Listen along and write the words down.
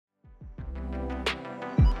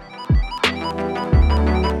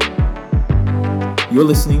You're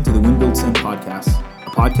listening to the Win Build Send podcast,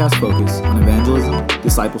 a podcast focused on evangelism,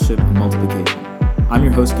 discipleship, and multiplication. I'm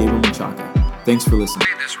your host, Gabriel Menchaca. Thanks for listening.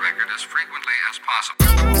 Play this record as frequently as possible.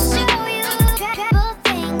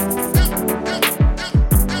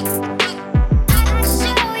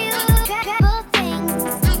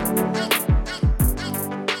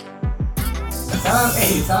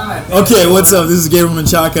 Okay, what's up? This is Gabriel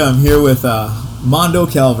Menchaca. I'm here with Mondo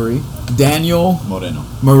Calvary, Daniel Moreno,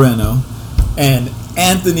 and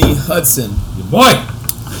Anthony Hudson. Your boy!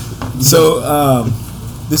 So,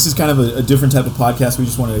 this is kind of a different type of podcast. We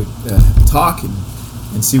just want to talk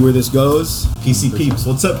and see where this goes. PC Peeps.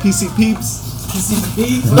 What's up, PC Peeps? PC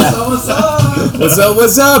Peeps! What's up?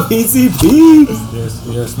 What's up, PC Peeps?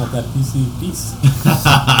 You ever smoke that PC Peeps?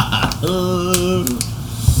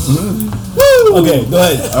 Okay, go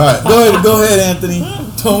ahead. All right. Go ahead, Anthony.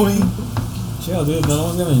 Tony. Chill, dude. No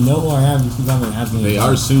one's gonna know who I am if you come and ask me. They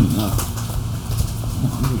are soon enough.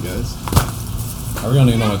 Come on, you guys. I really don't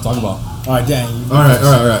even know what to talk about. All right, Dan. All right.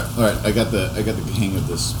 I got the hang of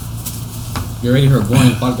this. You're ready for a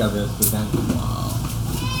boring podcast, guys. Wow.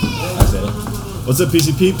 I said it. What's up,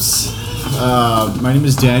 PC Peeps? My name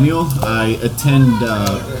is Daniel. I attend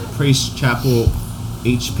Praise Chapel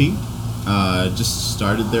HP. Just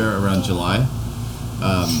started there around July.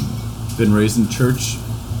 Been raised in church,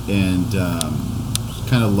 and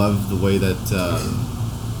kind of love the way that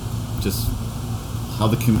just how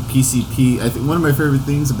the PCP. I think one of my favorite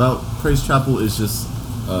things about Praise Chapel is just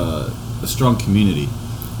a strong community.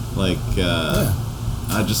 Like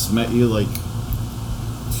I just met you like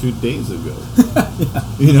 2 days ago. Yeah.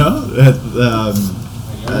 You know,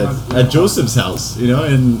 at Joseph's house. You know,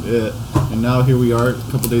 and now here we are a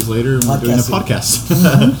couple days later, and we're doing a podcast.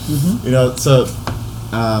 Mm-hmm. You know, so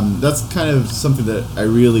that's kind of something that I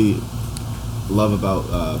really love about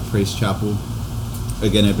Praise Chapel.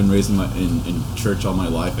 Again, I've been raised in church all my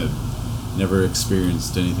life. I've never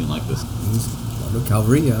experienced anything like this. Mondo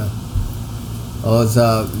Calvary. I was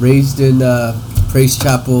raised in Praise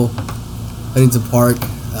Chapel, Huntington Park,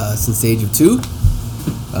 since the age of 2.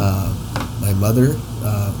 My mother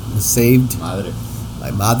was saved. My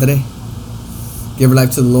madre gave her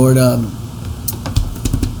life to the Lord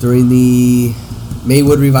during the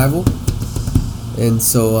Maywood revival, and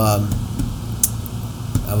so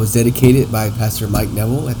I was dedicated by Pastor Mike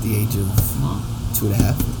Neville at the age of 2.5,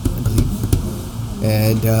 I believe,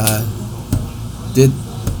 and did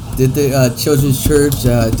the children's church,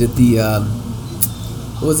 did the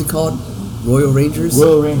what was it called? Royal Rangers.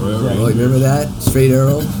 Royal Rangers. Oh, remember that? Straight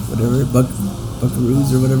Arrow, whatever,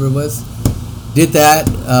 Buckaroos or whatever it was. Did that.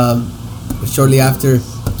 But shortly after,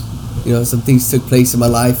 some things took place in my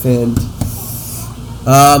life, and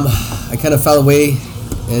I kind of fell away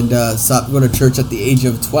and stopped going to church at the age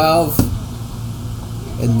of 12.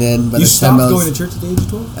 And then by You the time I stopped was going to church at the age of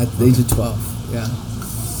 12? at the age of 12, yeah.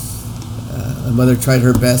 My mother tried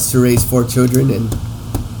her best to raise 4 children and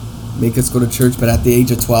make us go to church, but at the age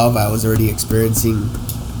of 12, I was already experiencing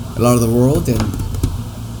a lot of the world, and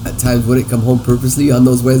at times wouldn't come home purposely on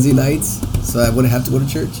those Wednesday nights, so I wouldn't have to go to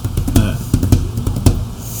church.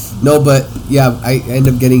 No, but yeah, I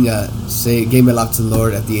ended up getting gave my life to the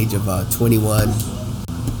Lord at the age of 21.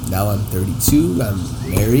 Now I'm 32. I'm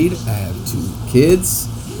married. I have 2 kids.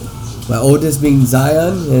 My oldest being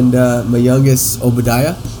Zion, and my youngest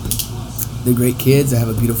Obadiah. They're great kids. I have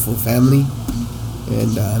a beautiful family,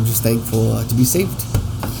 and I'm just thankful to be saved.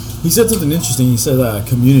 He said something interesting. He said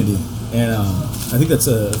community, and I think that's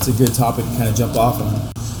a good topic to kind of jump off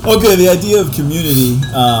on. Okay, the idea of community,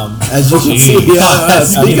 As you can see,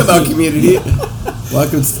 speak about community.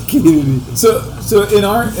 Welcome to the community. So in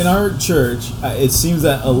our church, it seems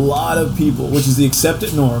that a lot of people, which is the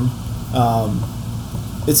accepted norm,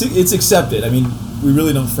 it's accepted. I mean, we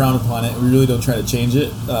really don't frown upon it. We really don't try to change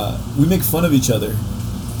it. We make fun of each other.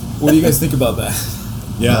 What do you guys think about that?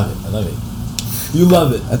 Yeah, I love it. You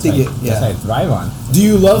love it. I think That's what I thrive on. Do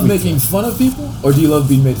you love making fun of people, or do you love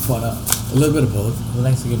being made fun of? a little bit of both. Who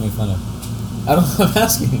likes to get made fun of? I'm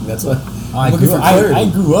asking. That's what I I'm looking for clarity. I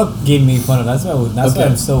grew up getting made fun of. That's why Okay.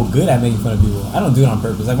 I'm so good at making fun of people. I don't do it on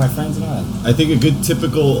purpose. Like my friends, I think a good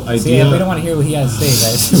typical idea. See, we don't want to hear what he has to say,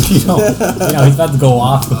 guys. He's about to go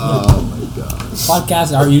off. Oh my god.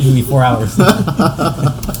 Podcasts are usually 4 hours. Let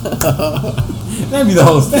me be the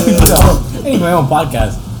host. I need my own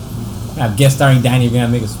podcast. I'm gonna have guest starring Danny. We're gonna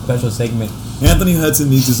make a special segment. Anthony Hudson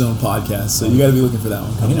needs his own podcast, so you got to be looking for that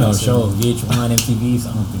one. coming out soon. Show VH1, MTV,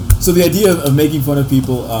 something. So the idea of making fun of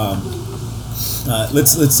people,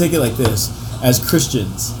 let's take it like this: as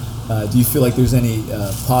Christians, do you feel like there's any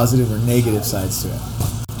positive or negative sides to it?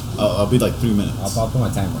 I'll be like 3 minutes. I'll put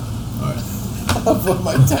my timer. All right. I'll put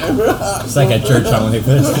my timer on. It's like at church when they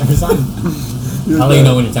put a timers on. I'll let you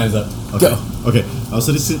know when your time's up. Okay. Okay. I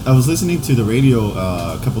was listening to the radio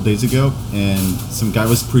a couple days ago, and some guy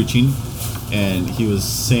was preaching, and he was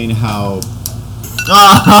saying how.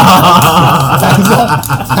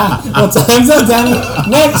 Well, time's up, Danny.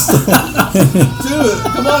 Next. Dude,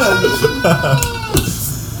 come on.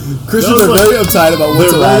 Christians That are was very uptight about what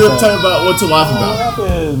to They're laugh very at. uptight about what to laugh about.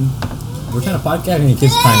 We're trying to podcast and your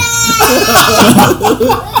kids crying.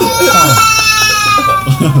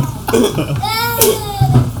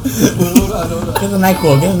 Get the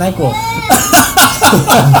NyQuil. Get the NyQuil.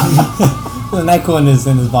 Put the NyQuil in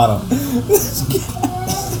his bottle.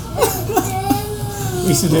 We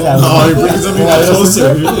used to do that. Oh, he brings up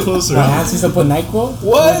even closer. My aunt used to put NyQuil.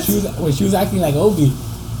 What? When she was acting like Obi,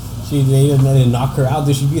 they didn't knock her out.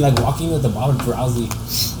 She'd be like walking with the bottle drowsy.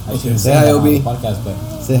 I shouldn't Say say hi, that on Obi. the podcast, but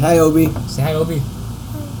Say hi, Obi. say hi, Obi.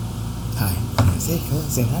 Hi. Say, come on,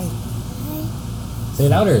 say hi. Say it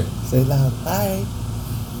louder. Say it loud. Hi.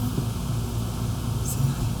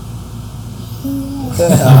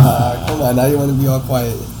 Come on, now you want to be all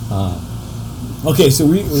quiet. Okay, so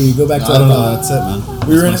we go back to I don't know. That's it, man.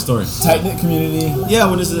 We were That's in my a story. tight-knit community. Yeah,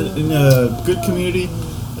 when it's in a good community,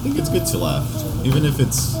 I think it's good to laugh, even if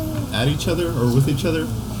it's at each other or with each other.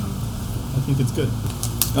 I think it's good.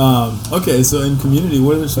 Okay, so in community,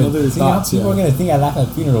 what are some other See, now thoughts? people are Yeah. gonna think I laugh at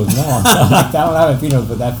funerals. No, I'm like, I don't laugh at funerals,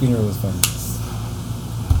 but that funeral was fun.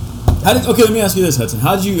 Okay, let me ask you this, Hudson.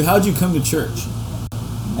 How'd you come to church?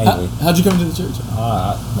 Anyway, How'd you come to the church?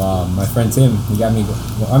 my friend Tim, he got me.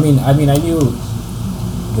 I mean, I knew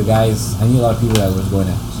the guys. I knew a lot of people that was going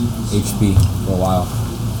to HP for a while.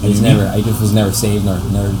 I just was never saved nor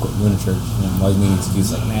never going to church. You know, I'm always making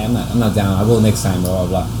excuses like, man, I'm not down. I'll go next time, blah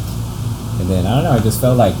blah blah. And then I don't know. I just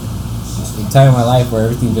felt like the time of my life where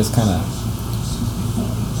everything just kind of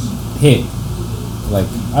hit. Like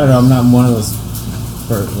I don't know. I'm not one of those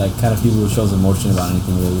kind of people who shows emotion about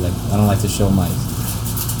anything really. Like I don't like to show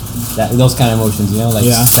those kind of emotions. You know, like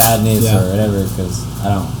sadness or whatever. Because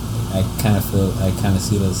I kind of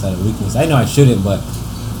see the side of weakness. I know I shouldn't, but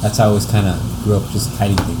that's how I always kind of grew up, just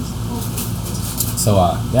hiding things. So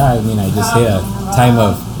I mean, I just hit a time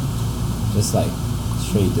of just like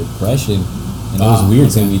straight depression, and it was weird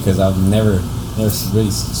to me because I've never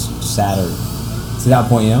really sad or to that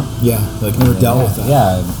point, you know. Yeah, like never dealt with that.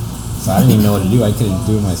 Yeah, so I didn't even know what to do. I couldn't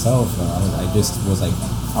do it myself. I just was like,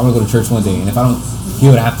 I'm gonna go to church one day, and if I don't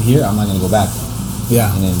hear what I have to hear, I'm not gonna go back.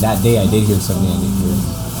 Yeah. And then that day, I did hear something. I did hear,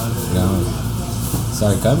 you know,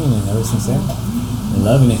 started coming, and ever since then, I'm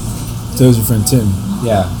loving it. So it was your friend Tim.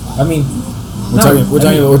 Yeah, I mean,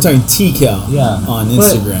 We're talking T-Cal. Yeah, on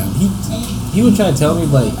but Instagram. He was trying to tell me,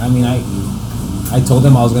 but I mean, I told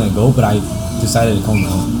him I was gonna go, but I decided to come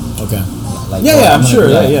home. Okay. Like, I'm sure.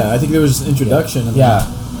 Yeah. I think there was just an introduction. And Yeah.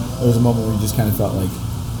 there was a moment where you just kind of felt like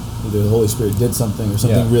either the Holy Spirit did something or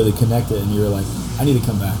something really connected, and you were like, I need to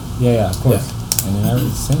come back. Yeah, of course. And then ever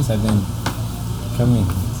since I've been coming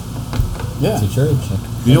to church.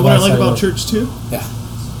 You know what I like about church too? Yeah.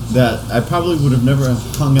 That I probably would have never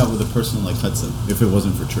hung out with a person like Hudson if it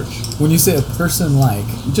wasn't for church. When you say a person like,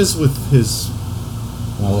 Just with his.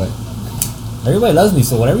 No way. Everybody loves me,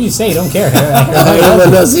 so whatever you say, don't care.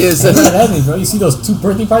 Everyone else is. Everybody loves me, bro. You see those 2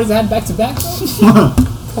 birthday parties I had back to back?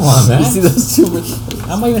 Come on, man. You see those two?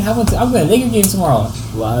 I might even have one. I'm going to Laker game tomorrow.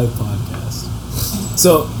 live podcast.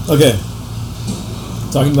 So, okay.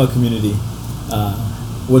 Talking about community,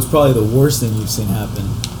 what's probably the worst thing you've seen happen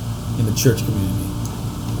in the church community?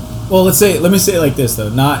 Well, let me say it like this though,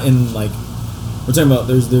 not in like, we're talking about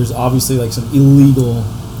there's obviously like some illegal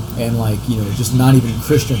and like, you know, just not even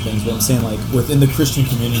Christian things, but I'm saying like within the Christian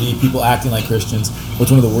community, people acting like Christians.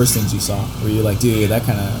 What's one of the worst things you saw where you're like, dude, that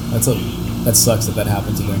sucks that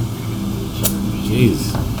happened to them?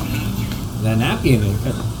 Jeez. That napkin.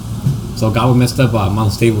 So God messed up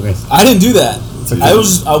Mount Stable, guys. I didn't do that. I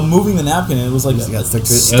was moving the napkin and it was like Just got stuck to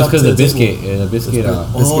it. It was because to the table. biscuit. The biscuit.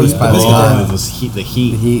 Biscuit's probably Oh, hot. it was heat. The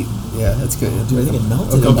heat. The heat. Yeah, that's good. Dude, I think it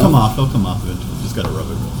melted. It'll come off. It'll come off eventually. Just gotta rub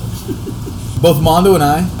it. Both Mondo and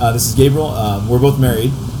I, this is Gabriel, we're both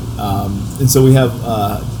married. And so we have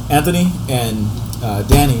Anthony and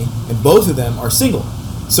Danny, and both of them are single.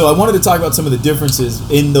 So I wanted to talk about some of the differences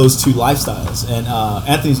in those two lifestyles. And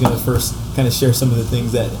Anthony's going to first kind of share some of the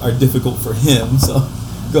things that are difficult for him. So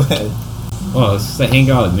go ahead. Well, it's just to hang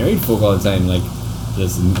out with married folk all the time. Like,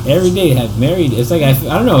 just every day have married. It's like, I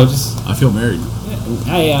don't know, just... I feel married.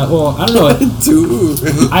 I don't know. Two.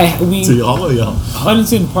 To y'all or y'all?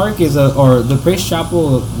 Huntington Park is or the Praise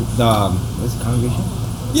Chapel, what's the congregation?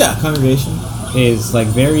 Yeah, congregation. Is like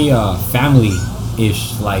very family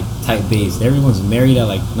ish like type based. Everyone's married at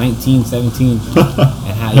like 19, 17,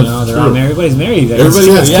 and you know they're all True. married. Everybody's married.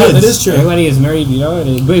 Everybody has Yeah, kids. that is true. Everybody is married, you know,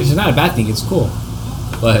 but it's not a bad thing. It's cool.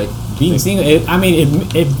 But being single,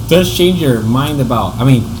 it does change your mind about.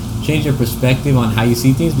 Change your perspective on how you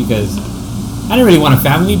see things because I didn't really want a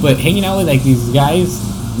family, but hanging out with like these guys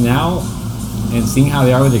now and seeing how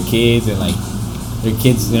they are with their kids and like their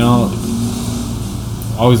kids, you know,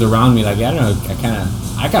 always around me. Like I don't know,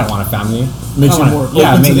 I kind of want a family. Makes you more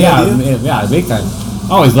open to the idea? Yeah, big time. I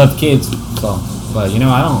always loved kids, so but you know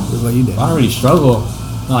I don't. What about you, Dan? I don't really struggle.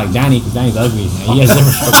 Not like Danny, because Danny's ugly. And he has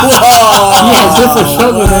different struggles. He has different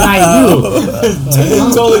struggles than I do.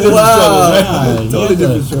 Totally different struggles, right? Yeah, Totally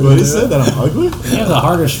different struggle. But he said that I'm ugly. He has a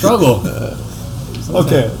harder struggle.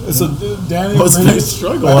 Okay, so Danny, What's my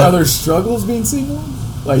struggle? Like, are there struggles being single?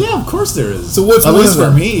 Like, Yeah, of course there is. So what's at one least of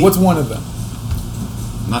them? for me? What's one of them?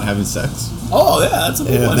 Not having sex. Oh yeah, that's a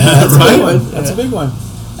big Yeah, one. that's That's a right. big one. That's a big one.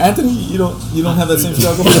 Anthony, you don't have that same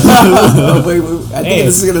struggle. Wait, I think Hey.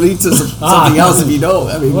 this is gonna lead to something else if you don't.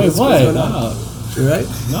 I mean, Wait, what's what? going on? No, Right?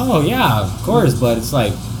 no, yeah, of course, but it's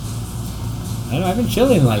like I don't know. I've been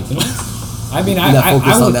chilling, like you know. I mean, You're not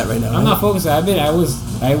focused on that right now, I'm right? not focused.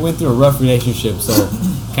 I went through a rough relationship, so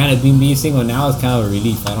kind of being single now is kind of a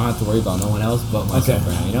relief. I don't have to worry about no one else but myself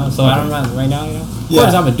right now, you know. So I don't know right now, you know. Of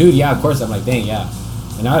course, I'm a dude. Yeah, of course, I'm like, dang, yeah.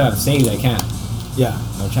 And now that I'm saved, I can't. Yeah.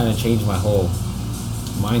 I'm trying to change my whole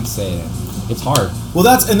mindset. It's hard. Well,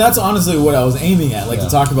 that's honestly what I was aiming at, like Yeah.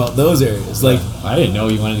 to talk about those areas. Like, I didn't know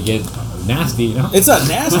you wanted to get nasty, you know. it's not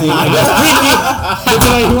nasty. I didn't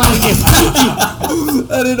know you wanted to get freaky.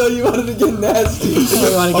 I didn't know you wanted to get nasty.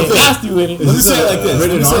 You want to get nasty with it. Let me say it like this. Let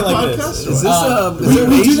me rated say it R like podcast this. or Is what? this is there an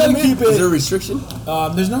we age do gotta limit? keep it- Is there a restriction?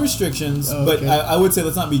 There's no restrictions, Oh, but okay. I would say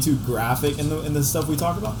let's not be too graphic in the stuff we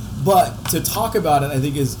talk about. But to talk about it, I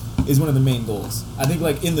think is one of the main goals. I think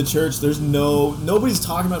like in the church, nobody's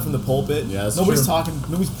talking about it from the pulpit. Yeah, that's nobody's true.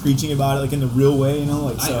 nobody's preaching about it like in the real way. You know,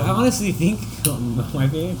 like I so. honestly think, my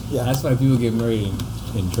opinion, Yeah. that's why people get married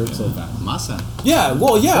in church so fast. Masa. Yeah,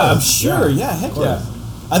 well, yeah, I'm sure. Yeah, Yeah, heck of course. yeah.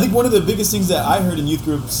 I think one of the biggest things that I heard in youth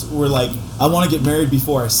groups were like, I want to get married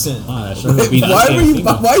before I sin. Wow, that sure would be Why nice were you?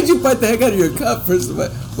 single. Why did you bite the heck out of your cup? First of all,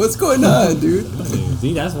 what's going on, dude?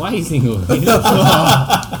 See, that's why he's single. Are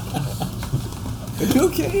you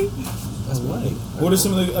okay? What are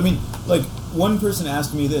some of the? I mean, like one person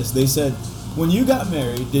asked me this. They said, when you got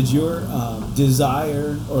married, did your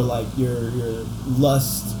desire or like your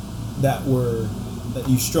lust that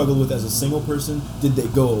you struggled with as a single person, did they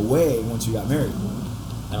go away once you got married?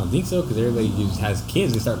 I don't think so, because everybody just has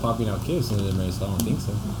kids. They start popping out kids as soon as they're married, so I don't think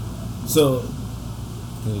so. So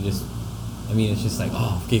It's just like,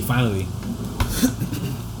 oh, okay, finally.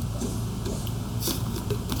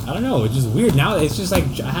 I don't know. It's just weird now. It's just like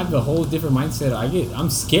I have a whole different mindset. I'm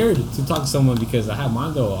scared to talk to someone because I have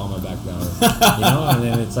Mondo on my back now, you know. And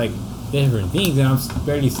then it's like different things, and I'm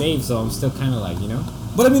barely saved, so I'm still kind of like, you know.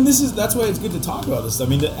 But I mean, that's why it's good to talk about this. I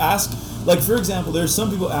mean, to ask, like for example, there's some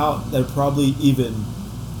people out that are probably even,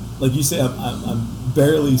 like you say, I'm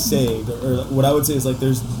barely saved, or what I would say is like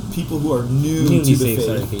there's people who are new Newly to the saved, faith,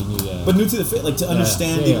 sorry, okay, new, yeah. but new to the faith, like to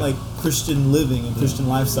understanding yeah. like Christian living and Christian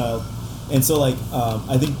lifestyle, and so like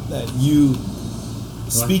I think that you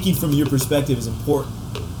speaking from your perspective is important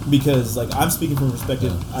because like I'm speaking from a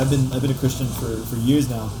perspective. Yeah. I've been a Christian for years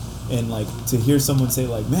now. And like to hear someone say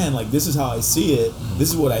like, man, like this is how I see it. This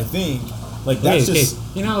is what I think. Like that's just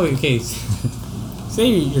you know, okay. Say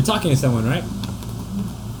you're talking to someone, right?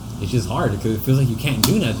 It's just hard because it feels like you can't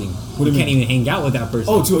do nothing. What do you can't mean? even hang out with that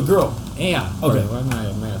person. oh to a girl. Yeah. Okay. Or, why am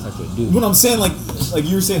I gonna talk to a dude? When I'm saying like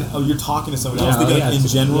you were saying, oh, you're talking to someone. I was thinking like in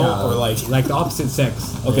general or like the opposite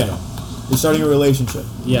sex. okay, Yeah. you're starting a relationship.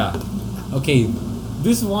 Yeah. Okay.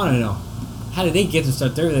 This is what I want to know. How did they get to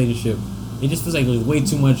start their relationship? It just feels like there's way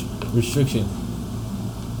too much restriction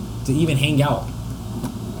to even hang out.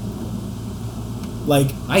 Like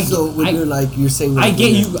You're saying I like,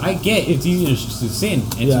 get when you. I get it's easier to sin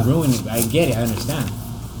and Yeah. to ruin it. I get it. I understand.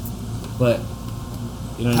 But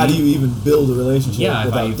you know, what how I do mean? you even build a relationship Yeah,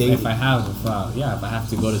 without dating? if I have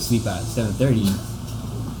to go to sleep at 7:30,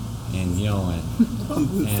 and you know,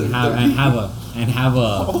 and have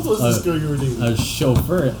a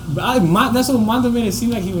chauffeur. But that's what Mondo made it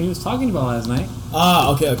seem like when he was talking about last night.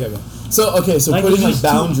 Okay. So Like, putting it's like just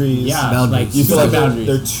boundaries. Yeah, Boundaries. like You feel like boundaries.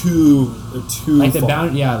 they're too like the far.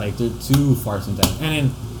 bound, yeah, like they're too far sometimes. And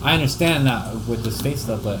then I understand that with this faith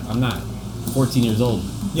stuff, but I'm not 14 years old.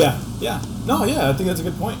 Yeah. No, yeah, I think that's a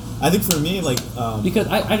good point. I think for me, like, Because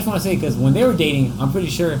I just want to say, because when they were dating, I'm pretty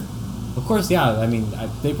sure, of course, yeah, I mean,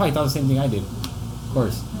 they probably thought the same thing I did, of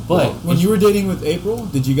course. But when you were dating with April,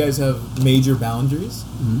 did you guys have major boundaries?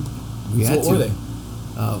 we So had what to. were they?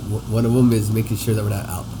 One of them is making sure that we're not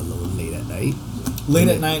out alone late at night. Late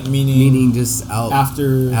at night meaning just out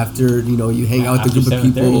after you hang out with a group of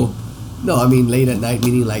people. No, I mean late at night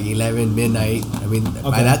meaning like 11 midnight. I mean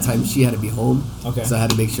by that time she had to be home. Okay. So I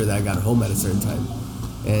had to make sure that I got her home at a certain time.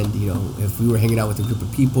 And if we were hanging out with a group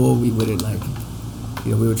of people, we wouldn't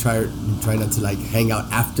we would try not to like hang out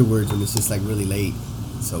afterwards when it's just like really late.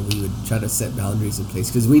 So we would try to set boundaries in place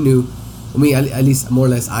because we knew. I mean, at least more or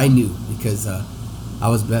less I knew because I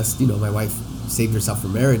was blessed. My wife saved herself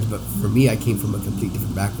from marriage, but for me, I came from a complete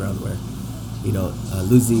different background where,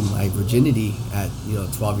 losing my virginity at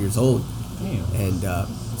 12 years old. Damn. And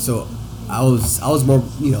so I was more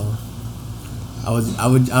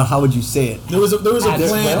how would you say it? There was a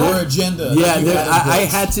plan or agenda. Yeah, I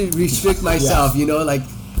had to restrict myself,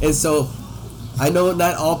 and so I know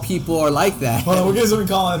not all people are like that. Hold on, we're going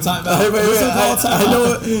to call it a timeout. I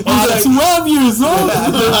know. He's like 12 years old.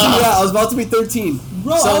 Yeah, I was about to be 13.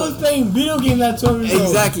 Bro, I was playing video games at 12 years old.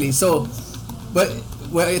 Exactly. So, but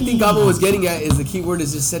what I think Gabo was getting at is the key word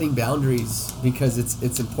is just setting boundaries because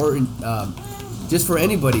it's important. Just for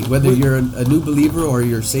anybody, whether you're a new believer or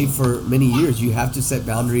you're saved for many years, you have to set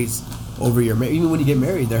boundaries over your marriage. Even when you get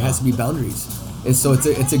married, there has to be boundaries, and so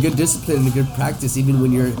it's a good discipline and a good practice. Even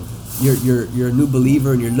when you're a new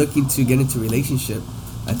believer and you're looking to get into a relationship,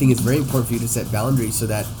 I think it's very important for you to set boundaries so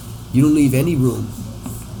that you don't leave any room,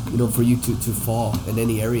 for you to fall in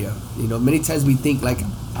any area. Many times we think like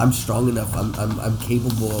I'm strong enough, I'm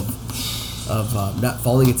capable of not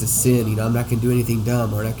falling into sin. I'm not gonna do anything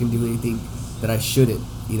dumb or I'm not gonna do anything that I shouldn't,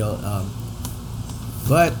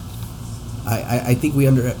 but I think we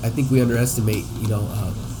underestimate,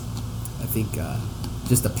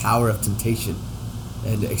 just the power of temptation,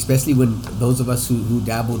 and especially when those of us who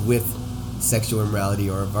dabbled with sexual immorality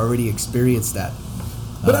or have already experienced that.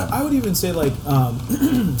 But I would even say like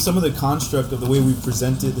some of the construct of the way we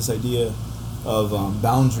presented this idea of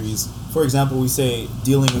boundaries. For example, we say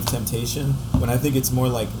dealing with temptation, when I think it's more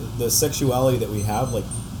like the sexuality that we have, like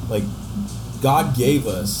God gave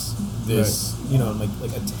us this, like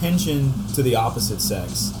attention to the opposite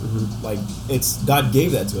sex. Mm-hmm. Like God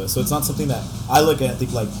gave that to us. So it's not something that I look at and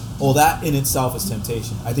think like, oh, that in itself is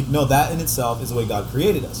temptation. I think no, that in itself is the way God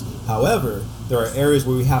created us. However, there are areas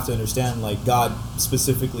where we have to understand like God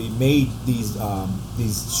specifically made these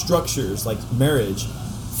structures like marriage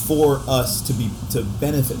for us to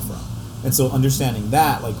benefit from. And so understanding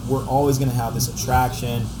that, like, we're always going to have this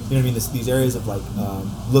attraction, these areas of, like,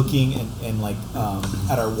 looking and like,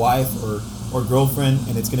 at our wife or girlfriend,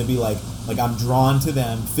 and it's going to be like I'm drawn to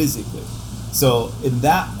them physically. So in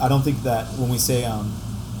that, I don't think that when we say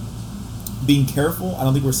being careful, I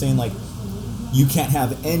don't think we're saying, like, you can't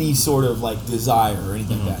have any sort of, like, desire or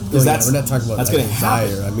anything like that. Because we're not talking about that's like desire.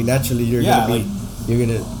 Happen. I mean, naturally, you're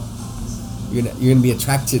gonna be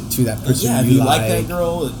attracted to that person. Yeah, you like that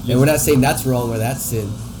girl. And we're not saying that's wrong or that's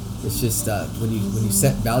sin. It's just when you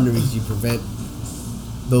set boundaries, you prevent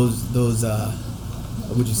those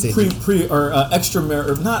what would you say?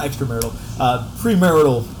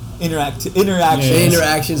 Premarital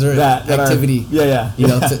interactions or that activity. Are,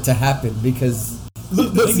 to happen because.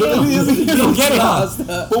 But we're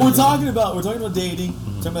talking about dating.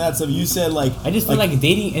 Talking about that stuff. You said like I just feel like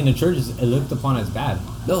dating in the church is looked upon as bad.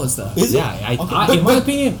 No, it's not. Is it? Yeah, in my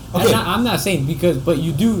opinion, okay. I'm not saying but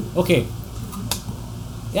you do. Okay.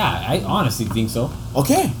 Yeah, I honestly think so.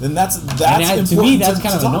 Okay, then that's to me that's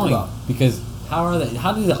kind of annoying because how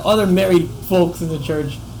do the other married folks in the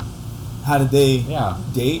church? How did they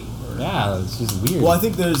date? Yeah, it's just weird. Well, I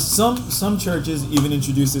think there's some churches even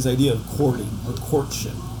introduce this idea of courting or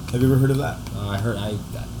courtship. Have you ever heard of that? I heard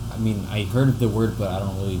of the word, but I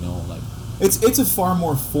don't really know. Like, it's a far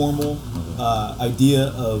more formal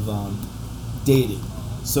idea of dating.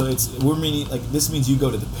 So we're meaning like this means you go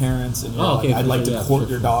to the parents and you're I'd like to court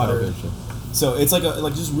your daughter. Okay, sure. So it's like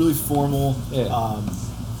just really formal. Yeah.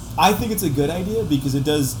 I think it's a good idea because it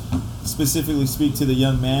does specifically speak to the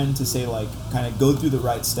young man to say like kind of go through the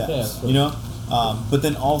right steps, but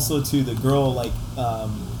then also to the girl like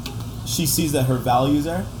she sees that her values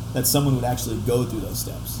are that someone would actually go through those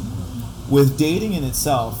steps. With dating in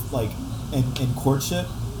itself, like in courtship,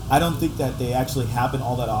 I don't think that they actually happen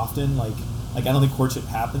all that often. Like I don't think courtship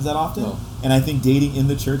happens that often. No. And I think dating in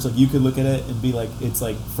the church, like you could look at it and be like it's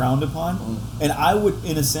like frowned upon. And I would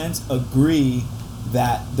in a sense agree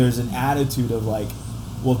that there's an attitude of like,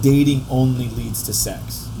 well, dating only leads to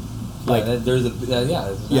sex. Like there's like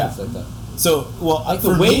that. So like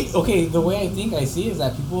the way I think I see it is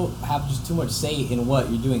that people have just too much say in what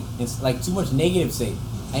you're doing. It's like too much negative say.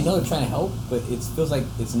 I know they're trying to help, but it feels like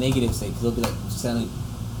it's negative say because they'll be like selling.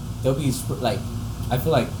 They'll be like, I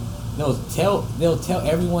feel like they'll tell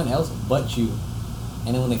everyone else but you,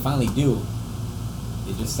 and then when they finally do,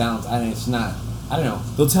 it just sounds. It's not. I don't know.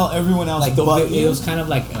 They'll tell everyone else, Like but it was kind of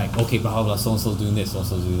like okay, blah blah blah. So and so's doing this, so and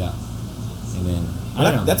so's doing that, and then I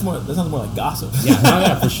don't know. That sounds more like gossip. Yeah,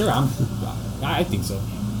 yeah, for sure. I think so.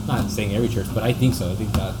 Not saying every church, but I think so.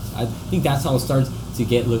 I think that's how it starts to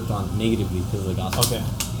get looked on negatively because of the gospel. Okay.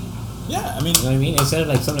 Yeah, I mean, You know what I mean? Instead of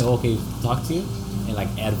like something okay, talk to you in like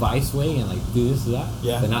advice way and like do this, do that.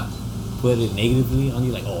 Yeah. But not put it negatively on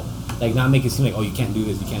you, like like not make it seem like you can't do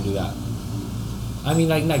this, you can't do that. I mean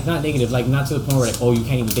like not negative, like not to the point where like you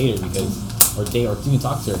can't even date her or even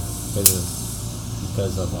talk to her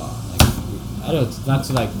because of like I don't know, not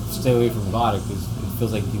to like stay away from God because it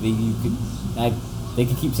feels like they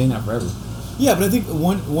could keep saying that forever. yeah, but I think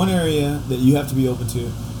one area that you have to be open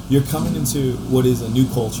to, you're coming into what is a new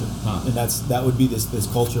culture, and that would be this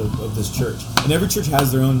culture of this church, and every church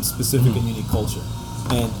has their own specific and unique culture,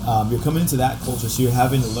 and you're coming into that culture, so you're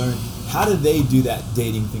having to learn how do they do that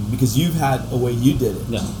dating thing because you've had a way you did it.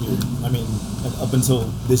 Yeah. I mean, up until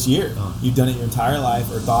this year, you've done it your entire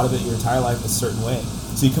life or thought of it your entire life a certain way.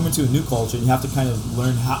 So you come into a new culture and you have to kind of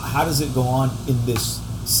learn how does it go on in this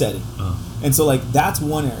setting, and so like that's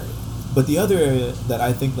one area. But the other area that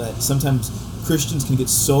I think that sometimes Christians can get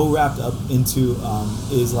so wrapped up into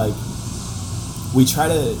is like we try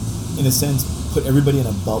to, in a sense, put everybody in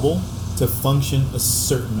a bubble to function a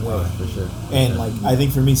certain way. For sure. And like I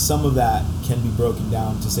think for me, some of that can be broken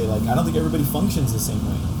down to say like I don't think everybody functions the same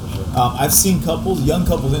way. For sure. I've seen young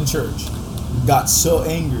couples in church, got so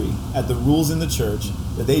angry at the rules in the church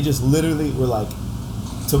that they just literally were like,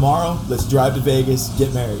 tomorrow, let's drive to Vegas,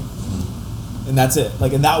 get married. And that's it.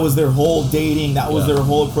 Like, and that was their whole dating. That was their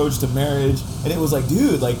whole approach to marriage. And it was like,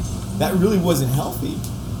 dude, like that really wasn't healthy.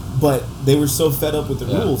 But they were so fed up with the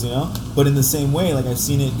rules, you know. But in the same way, like I've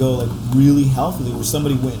seen it go like really healthily, where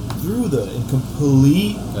somebody went through the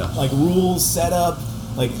complete like rules set up,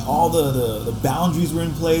 like all the boundaries were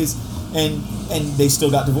in place, and they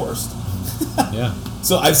still got divorced. Yeah.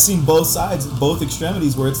 So I've seen both sides, both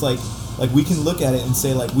extremities, where it's like we can look at it and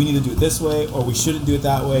say like we need to do it this way or we shouldn't do it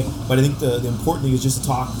that way. But I think the important thing is just to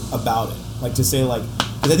talk about it, like to say like,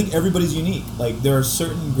 because I think everybody's unique. Like there are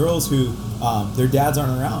certain girls who their dads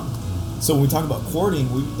aren't around. So when we talk about courting,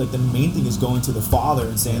 like the main thing is going to the father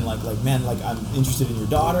and saying like man, like I'm interested in your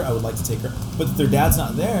daughter, I would like to take her. But if their dad's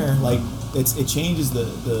not there, like it changes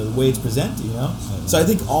the way it's presented, you know. So I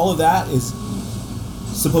think all of that is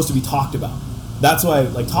supposed to be talked about. That's why I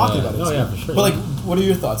like talking about it. Oh yeah, for sure. But like, what are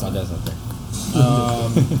your thoughts on that? That's out there.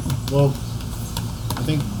 Well, I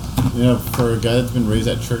think for a guy that's been raised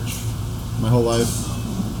at church my whole life,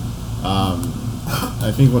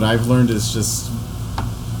 I think what I've learned is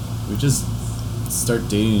we just start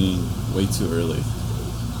dating way too early.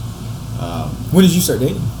 When did you start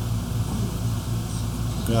dating?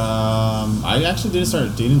 I actually didn't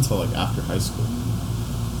start dating until like after high school.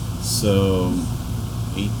 So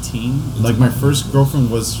 18. Like my first girlfriend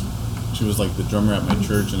she was like the drummer at my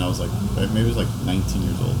church, and I was like maybe it was like 19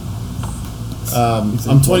 years old.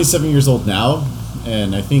 I'm 27 years old now,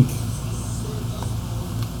 and I think,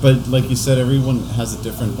 but like you said, everyone has a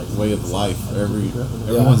different way of life.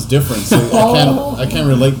 Everyone's different, so I can't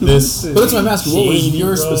relate this. But that's why I'm asking. What was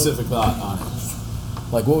your specific thought on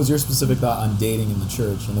it? Like, what was your specific thought on dating in the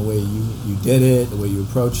church and the way you did it, the way you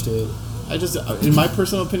approached it? I just, in my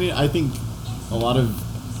personal opinion, I think a lot of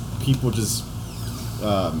people just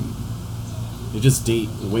they just date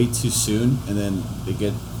way too soon, and then they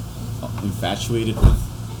get infatuated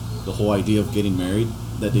with the whole idea of getting married,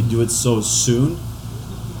 that they do it so soon,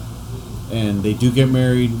 and they do get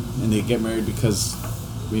married, and they get married because,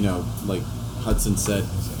 like Hudson said,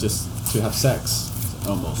 just to have sex,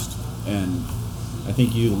 almost. And I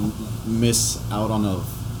think you miss out on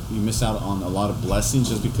a lot of blessings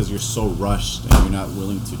just because you're so rushed and you're not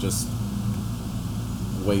willing to just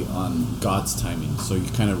wait on God's timing. So you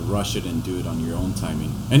kind of rush it and do it on your own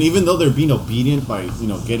timing. And even though they're being obedient by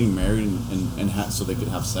getting married and so they could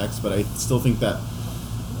have sex, but I still think that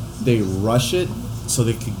they rush it so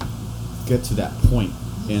they could get to that point.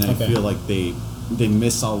 And I feel like they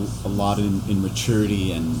miss out a lot in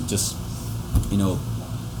maturity and just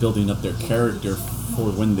building up their character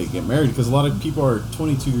for when they get married, because a lot of people are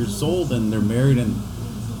 22 years old and they're married and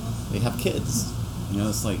they have kids.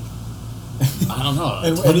 It's like, I don't know.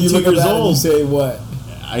 and 22 you look years at that old. And you say what?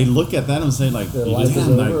 I look at that and I'm saying like, Their life is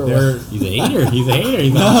over, or what? He's a hater.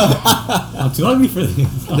 He's I'm too ugly for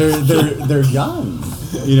this. they're young,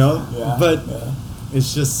 Yeah, but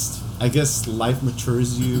it's just, I guess life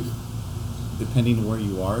matures you depending where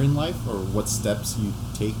you are in life or what steps you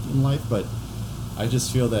take in life. But I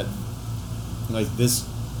just feel that like this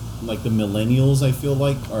like the millennials, I feel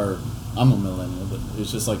like are. I'm a millennial, but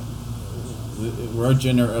it's just like we're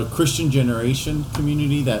a Christian generation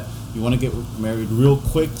community that you want to get married real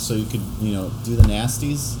quick so you could do the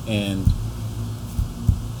nasties and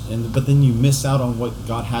but then you miss out on what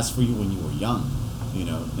God has for you when you were young,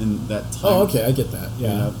 in that time. Oh, okay, I get that.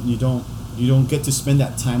 Yeah, you don't get to spend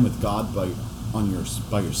that time with God by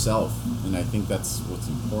yourself, and I think that's what's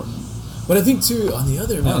important. But I think too, on the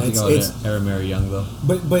other I don't hand, think I would ever marry young though.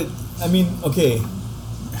 But I mean, okay,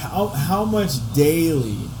 how much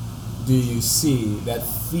daily do you see that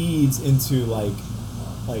feeds into like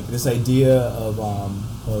this idea of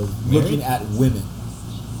looking at women,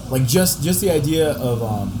 like just the idea of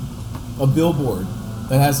a billboard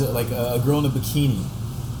that has a girl in a bikini,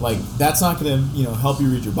 like that's not going to help you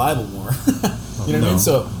read your Bible more. You know what I mean?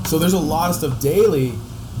 So there's a lot of stuff daily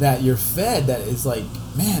that you're fed that is like,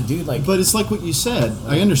 man, dude, like. But it's like what you said.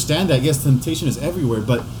 I understand that. Yes, temptation is everywhere,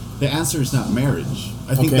 but the answer is not marriage.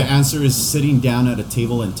 I think the answer is sitting down at a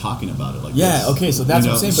table and talking about it. Like this. Okay, so that's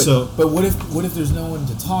what I'm saying. But what if there's no one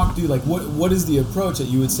to talk to? Like, what is the approach that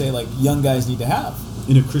you would say like young guys need to have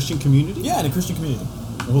in a Christian community? Yeah, in a Christian community.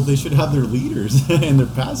 Well, they should have their leaders and their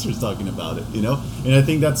pastors talking about it. And I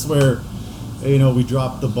think that's where we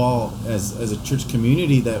drop the ball as a church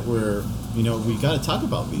community that we got to talk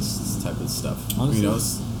about this type of stuff. Honestly,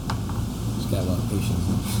 just got a lot of patience.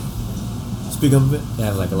 Speak up a bit.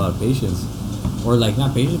 Yeah, like a lot of patience, or like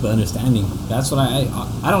not patience but understanding. That's what I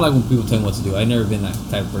don't like when people tell me what to do. I've never been that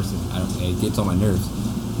type of person. It gets on my nerves,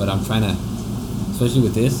 but I'm trying to, especially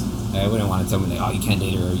with this. I wouldn't want to tell me like, oh, you can't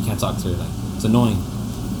date her or you can't talk to her. Like, it's annoying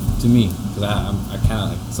to me because I kind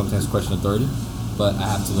of like sometimes question authority, but I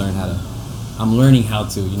have to learn how to. I'm learning how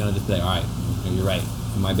to just be like, all right, you're right.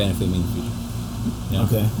 It might benefit me in the future.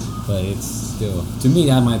 Okay. But it's still, to me,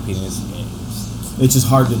 in my opinion, it's just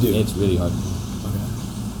hard to do. It's really hard to do.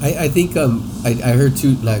 I think I heard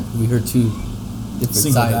we heard two different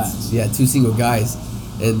single sides. Guys. Yeah, two single guys,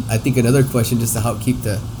 and I think another question just to help keep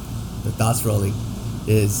the thoughts rolling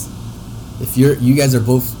is if you guys are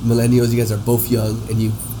both millennials, you guys are both young, and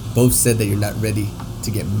you both said that you're not ready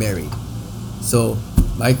to get married. So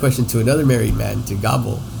my question to another married man, to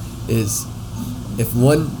Gabo, is if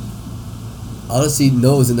one honestly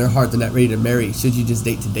knows in their heart they're not ready to marry, should you just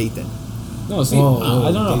date to date then? No, see, I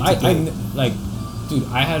don't know. I like, dude,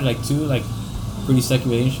 I had like two like pretty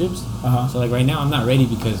secular relationships. So like right now I'm not ready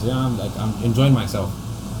because I'm enjoying myself.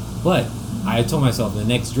 But I told myself the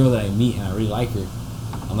next girl that I meet and I really like her,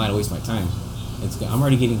 I'm not gonna waste my time. I'm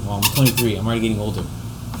already getting. Well, I'm 23. I'm already getting older.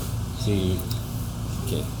 See,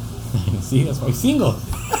 okay. See, that's why I'm single.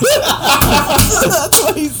 That's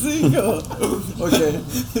why he's single. Okay,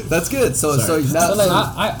 that's good. So now, but like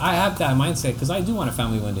I have that mindset because I do want a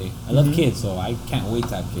family one day. I love kids, so I can't wait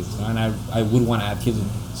to have kids. And I would want to have kids with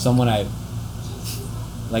someone I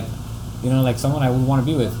like, like someone I would want to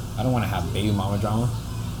be with. I don't want to have baby mama drama.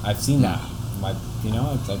 I've seen that. My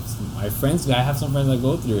friends. I have some friends that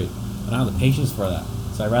go through it, but I don't have the patience for that.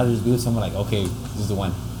 So I'd rather just be with someone like, okay, this is the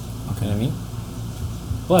one. Okay, you know what I mean?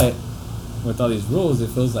 But with all these rules, it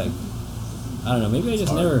feels like, I don't know, maybe I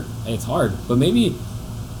just never, it's hard, but maybe,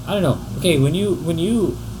 I don't know. Okay, when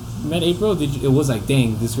you met April, it was like,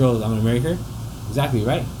 dang, this girl, I'm gonna marry her? Exactly,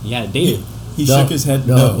 right? You had to date her. He shook his head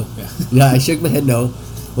no. Yeah, I shook my head no.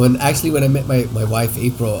 When I met my wife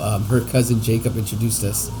April, her cousin Jacob introduced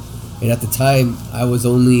us, and at the time I was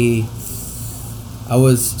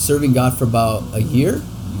serving God for about a year,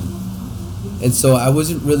 and so I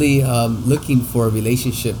wasn't really looking for a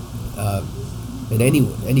relationship in any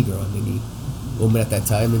girl, in any woman at that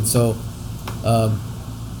time, and so I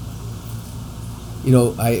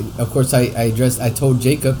told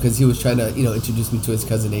Jacob because he was trying to introduce me to his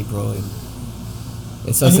cousin April,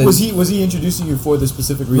 and so was he introducing you for the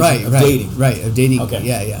specific reason of dating? Right, of dating. Okay.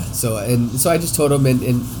 Yeah. So I just told him, and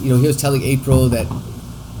he was telling April that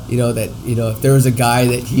if there was a guy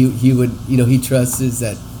that he would he trusts, is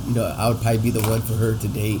that I would probably be the one for her to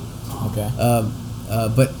date. Okay.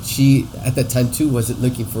 But she at that time too wasn't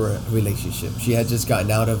looking for a relationship. She had just gotten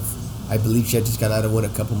out of, I believe she had just gotten out of one a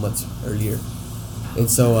couple months earlier, and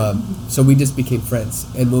so we just became friends.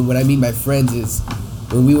 And when I mean by friends is,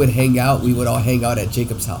 when we would hang out, we would all hang out at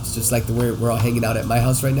Jacob's house, just like we're all hanging out at my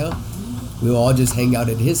house right now. We would all just hang out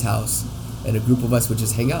at his house, and a group of us would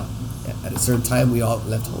just hang out. At a certain time, we all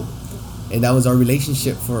left home, and that was our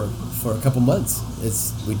relationship for a couple months.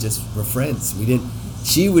 We just were friends. We didn't.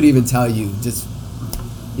 She would even tell you, just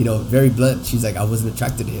very blunt. She's like, I wasn't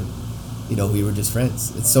attracted to him. We were just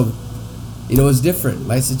friends. It's so, it was different.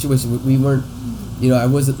 My situation, we weren't. I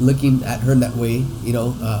wasn't looking at her in that way.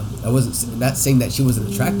 I wasn't not saying that she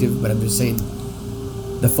wasn't attractive, but I'm just saying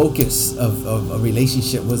the focus of a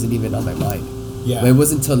relationship wasn't even on my mind. Yeah. But it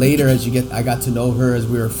wasn't until later, I got to know her as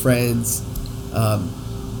we were friends.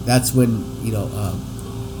 That's when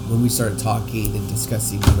when we started talking and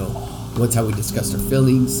discussing. One time we discussed our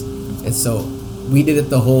feelings, and so we did it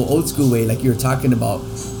the whole old school way, like you were talking about.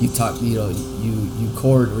 You talk, you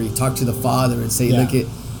court, or you talk to the father and say, look at,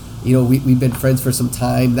 we've been friends for some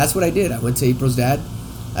time. That's what I did. I went to April's dad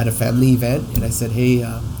at a family event, and I said, hey,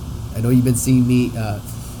 I know you've been seeing me,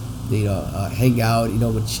 hang out.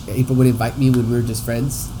 When April would invite me when we were just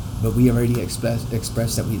friends, but we already expressed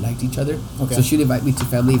that we liked each other. Okay. So she'd invite me to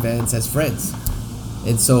family events as friends,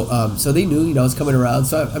 and so they knew, I was coming around.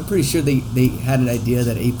 So I'm pretty sure they had an idea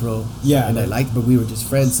that April and I liked, but we were just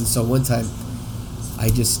friends. And so one time, I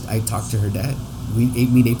talked to her dad. Me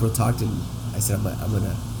and April talked, and I said, I'm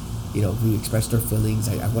gonna, we expressed our feelings.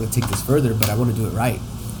 I want to take this further, but I want to do it right.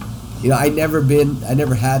 I never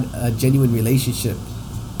had a genuine relationship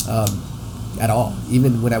at all.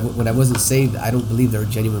 Even when I wasn't saved, I don't believe there were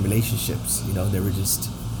genuine relationships. They were just,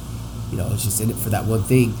 I was just in it for that one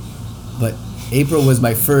thing. But April was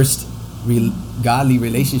my first godly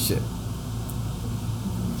relationship.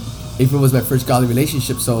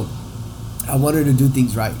 So I wanted to do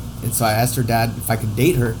things right, and so I asked her dad if I could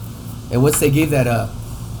date her. And once they gave that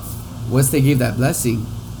blessing,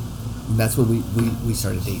 that's when we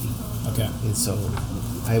started dating. Okay. And so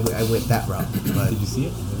I went that route. But Did you see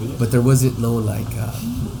it? But there wasn't no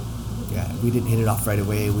we didn't hit it off right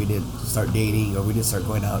away. We didn't start dating, or we didn't start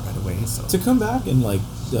going out right away. So To come back and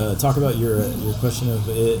talk about your question of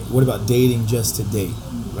what about dating just to date?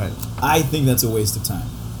 right, I think that's a waste of time.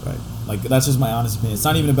 right, That's just my honest opinion. It's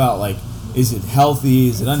not even about is it healthy?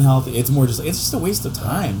 Is it unhealthy? It's more just it's just a waste of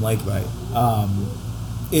time. right.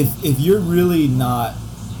 If you're really not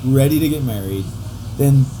ready to get married,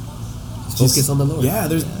 then Focus on the Lord. Yeah,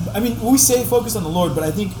 we say focus on the Lord, but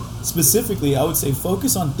I think specifically I would say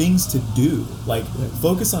focus on things to do.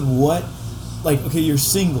 Focus on what, okay, you're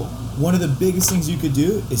single. One of the biggest things you could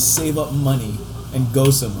do is save up money and go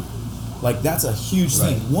somewhere. That's a huge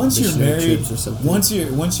Right. thing. Once you're Missionary married, trips or something. once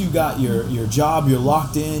you got your job, you're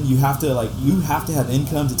locked in. You have to have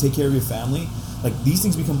income to take care of your family. These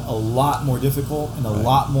things become a lot more difficult and a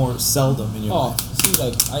lot more seldom in your life. See,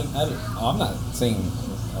 I'm not saying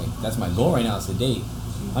that's my goal right now is to date.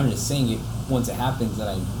 I'm just saying it once it happens that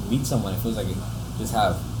I meet someone, it feels like it just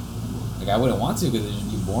have I wouldn't want to because it'd just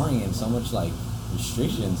be boring and so much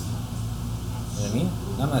restrictions. You know what I mean?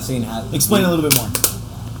 I'm not saying Explain a little bit more.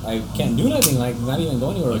 I can't do nothing, not even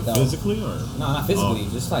go anywhere without physically or no, not physically,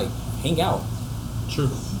 just hang out. True.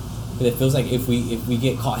 But it feels like if we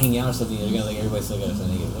get caught hanging out or something, they're gonna everybody still got us in a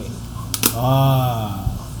negative way.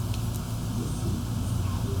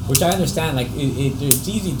 Which I understand, it's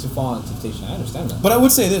easy to fall into temptation. I understand that. But I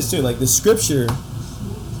would say this too, the scripture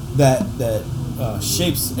that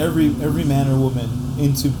shapes every man or woman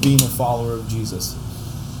into being a follower of Jesus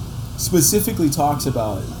specifically talks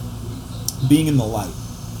about being in the light.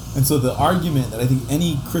 And so the argument that I think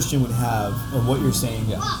any Christian would have of what you're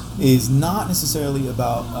saying is not necessarily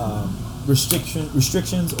about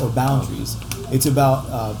restrictions or boundaries. It's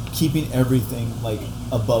about keeping everything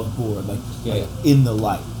above board, in the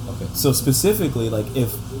light. Okay. So specifically,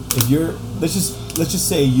 if you're let's just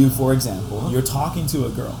say you, for example, you're talking to a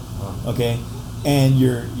girl, okay, and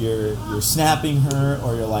you're snapping her,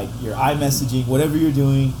 or you're iMessaging, whatever you're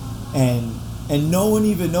doing, and no one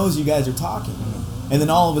even knows you guys are talking, and then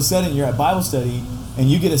all of a sudden you're at Bible study and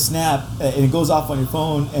you get a snap and it goes off on your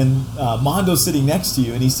phone, and Mondo's sitting next to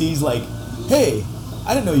you and he sees hey,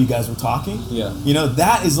 I didn't know you guys were talking. Yeah.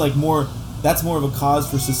 That is that's more of a cause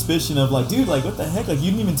for suspicion of dude, what the heck? You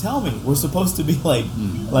didn't even tell me. We're supposed to be in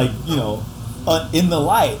the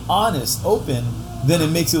light, honest, open. Then it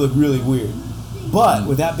makes it look really weird. But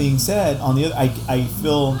with that being said, on the other, I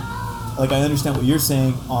feel I understand what you're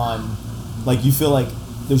saying on you feel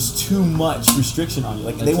there's too much restriction on you.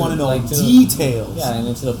 They want to know details. And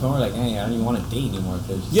then to the point where hey, I don't even want to date anymore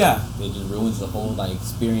because it just ruins the whole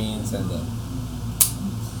experience and the.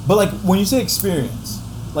 But when you say experience,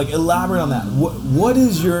 elaborate on that. What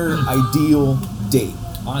is your ideal date?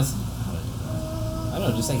 Honestly, I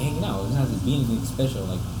don't know, just hanging out. It doesn't have to be anything special.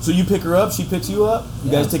 So you pick her up, she picks you up.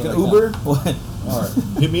 You guys take an Uber. What? Or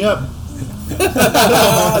Hit me up.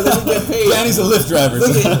 Let me get paid. Danny's a Lyft driver.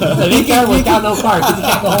 he can't without no car because he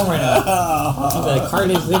can't go home right now. He's a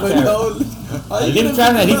carless Lyft driver. He didn't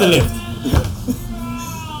drive that. He's a Lyft.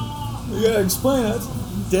 You gotta explain that.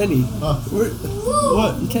 Danny,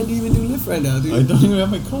 What? you can't even do Lyft right now, dude. I don't even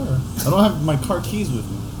have my car. I don't have my car keys with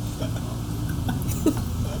me.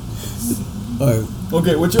 Alright.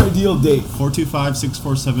 Okay, what's your ideal date?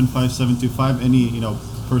 425-647-5725. Any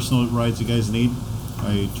personal rides you guys need,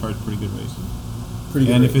 I charge pretty good rates. Pretty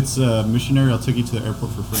good. And rate. if it's a missionary, I'll take you to the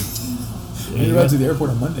airport for free. And you're out to the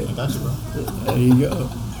airport on Monday. I got you, bro. There you go.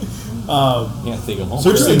 Yeah, take them home. So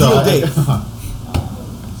what's your Seriously, ideal though, date?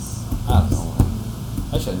 I don't know.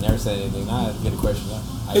 I should have never said anything. Now I have to get a question.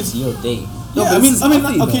 Ideal date. Yeah, but this is healthy,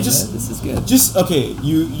 okay, though, man. just this is good. Just okay.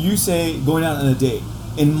 You say going out on a date.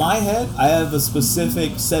 In my head, I have a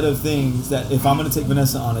specific set of things that if I'm going to take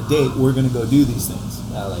Vanessa on a date, we're going to go do these things.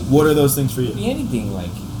 Like What are those things for you? be anything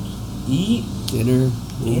like eat. Dinner,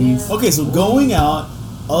 movies. Okay, so going out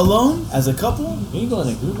alone as a couple. You can go in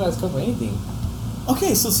a group as couple anything.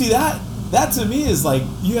 Okay, so see that to me is like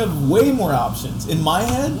you have way more options. In my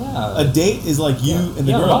head, Yeah. a date is like you and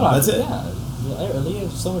the Yeah, a girl. lot of That's it. Yeah,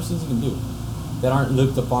 there's so much things you can do that aren't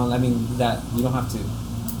looked upon. I mean, that you don't have to,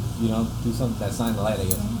 do something that's not in the light. I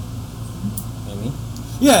guess. You know what I mean?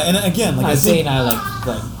 Yeah, and again, I'm like not I saying think,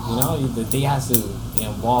 I the date has to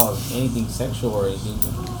involve anything sexual or anything.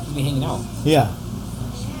 Just be hanging out. yeah.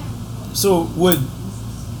 So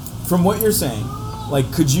from what you're saying,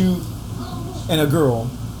 like, could you and a girl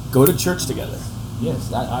go to church together, Yes,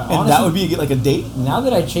 and honestly, that would be like a date? Now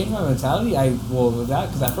that I changed my mentality,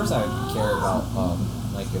 because at first I didn't care about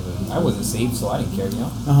like if I wasn't saved, so I didn't care,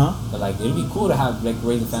 Uh huh. But like it'd be cool to have like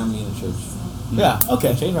raise a family in the church. Yeah. I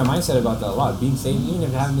Okay. changed my mindset about that a lot. Being saved, even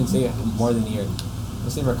if I haven't been saved more than a year,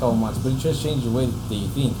 let's say for a couple months, but it just changed the way that you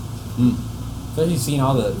think. Especially seeing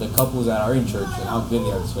all the couples that are in church and how good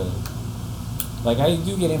they are together. Like I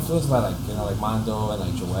do get influenced by like Mondo and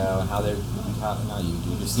like Joel and how they're not you,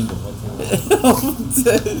 dude. You're single.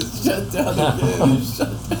 Shut down. Shut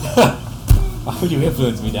Why would you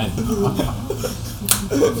influence me, Danny?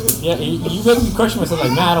 Yeah, you make me question myself. Like,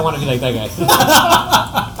 man, I don't want to be like that guy.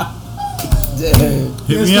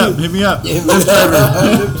 down. Hit me up.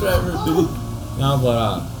 No,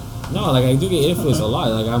 but no, like I do get influenced a lot.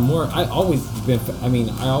 Like I always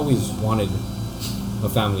wanted a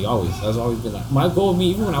family. Always, that's always been like my goal. Me,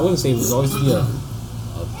 even when I wasn't saved, was always to be a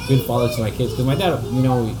good father to my kids. Because my dad,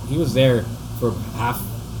 he was there for half,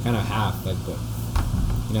 like, but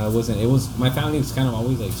it wasn't. It was my family was kind of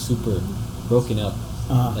always like super broken up.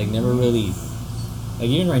 Like never really. Like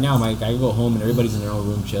even right now, I go home and everybody's in their own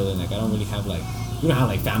room chilling. Like I don't really have like. We don't have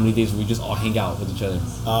like family days where we just all hang out with each other.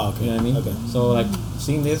 Oh, okay. You know what I mean? Okay. So like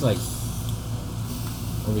seeing this like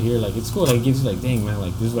over here, like it's cool. Like it gives you like, dang man,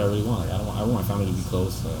 like this is what I really want. Like I want my family to be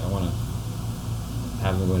close. Like, I want to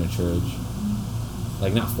have them going to church.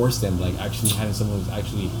 Like not force them, but like actually having someone who's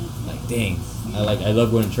actually like, dang, I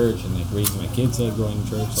love going to church and like raising my kids like going to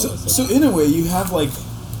church. All that stuff. So in a way, you have like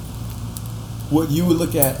what you would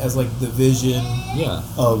look at as like the vision Yeah.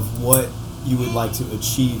 of what you would like to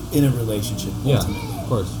achieve in a relationship. Ultimately. Yeah, of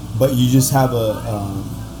course. But you just have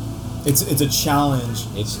it's a challenge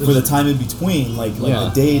for the time in between, like Yeah. the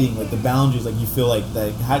dating, like the boundaries, like you feel like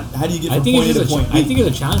that. How do you get I from think point A it's to just point B? I think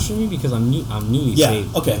it's a challenge for me because I'm newly Yeah,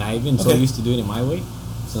 saved. okay, And I've been so okay. used to doing it my way.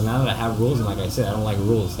 So now that I have rules, and like I said, I don't like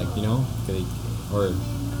rules, like or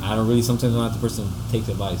I don't really. Sometimes I'm not the person who takes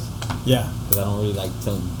advice Yeah. because I don't really like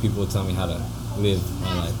telling people to tell me how to live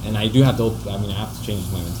my life. And I do have to. I have to change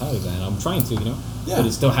my mentality, and I'm trying to, Yeah. But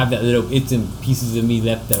it still have that little bits and pieces of me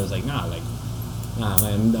left that was like, nah, man,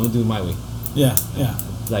 I'm gonna do it my way. Yeah. Yeah.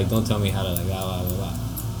 Like, don't tell me how to like blah blah blah blah.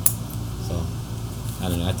 So I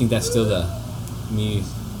don't know. I think that's still me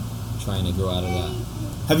trying to grow out of that.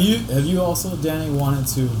 Have you also, Danny, wanted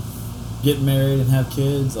to get married and have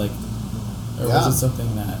kids, like, or Yeah. was it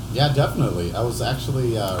something that? Yeah, definitely. I was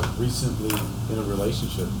actually recently in a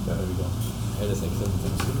relationship. There we go. I just like certain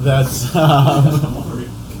things. That's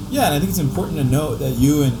Yeah, and I think it's important to note that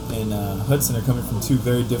you and Hudson are coming from two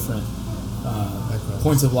very different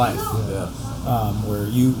points of life. yeah. Where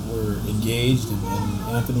you were engaged and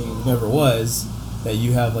Anthony never was, that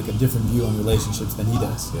you have like a different view on relationships than he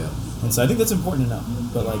does. Yeah. And so I think that's important to know.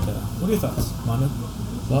 But like, what are your thoughts, Mondo?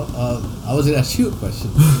 Well, I was gonna ask you a question.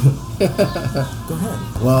 Go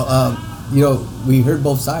ahead. Well, we heard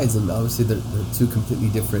both sides, and obviously they're two completely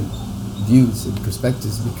different views and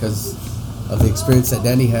perspectives because of the experience that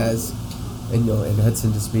Danny has, and and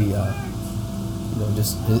Hudson just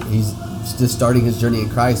he's just starting his journey in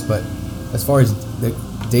Christ. But as far as the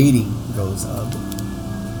dating goes,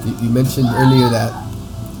 you mentioned earlier that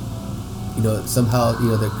somehow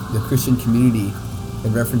the Christian community,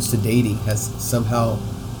 in reference to dating, has somehow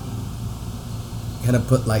kind of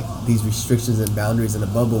put like these restrictions and boundaries in a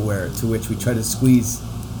bubble to which we try to squeeze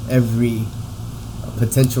every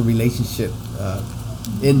potential relationship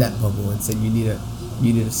in that bubble and say you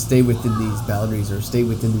need to stay within these boundaries or stay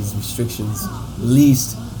within these restrictions,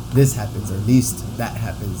 least this happens or least that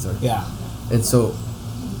happens, or Yeah. and so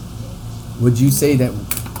would you say that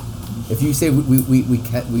if you say we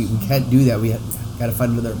can't do that, we got to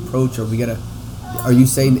find another approach, or we got to. Are you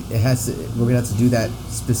saying we're gonna have to do that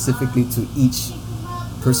specifically to each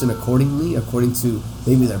person according to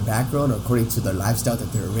maybe their background or according to their lifestyle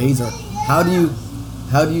that they're raised, or how do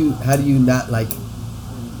you not like?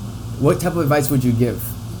 What type of advice would you give?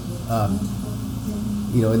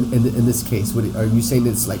 In this case, are you saying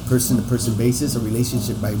it's like person to person basis or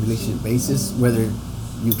relationship by relationship basis, whether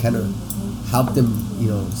you kind of help them,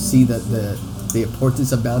 see the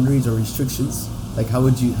importance of boundaries or restrictions? Like how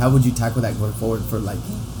would you tackle that going forward for like,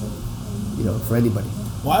 for anybody?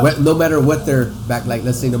 No matter what their back, like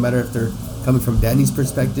let's say no matter if they're coming from Danny's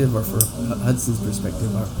perspective or for Hudson's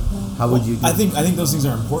perspective, or how would you? I think those things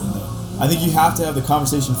are important though. I think you have to have the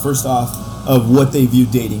conversation first off of what they view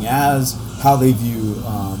dating as, how they view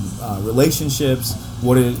relationships,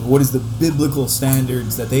 what is the biblical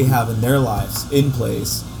standards that they have in their lives in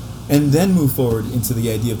place, and then move forward into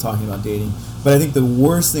the idea of talking about dating. But I think the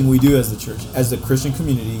worst thing we do as the church, as the Christian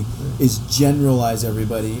community, is generalize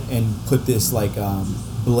everybody and put this like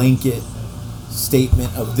blanket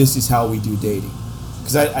statement of this is how we do dating.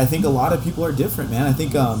 Because I think a lot of people are different, man. I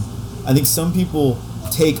think some people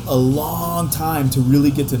take a long time to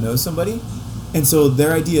really get to know somebody, and so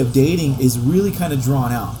their idea of dating is really kind of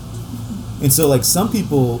drawn out. And so like some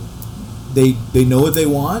people, they know what they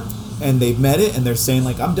want and they've met it and they're saying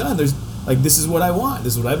like, I'm done. There's like, this is what I want.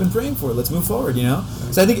 This is what I've been praying for. Let's move forward,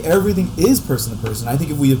 So I think everything is person to person. I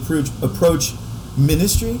think if we approach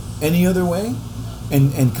ministry any other way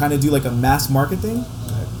and kind of do like a mass market thing,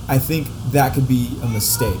 I think that could be a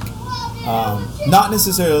mistake. Not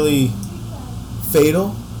necessarily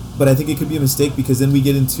fatal, but I think it could be a mistake because then we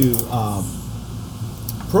get into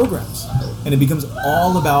programs. And it becomes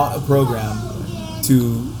all about a program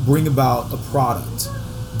to bring about a product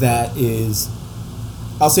that is,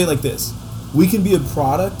 I'll say it like this. We can be a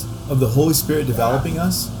product of the Holy Spirit developing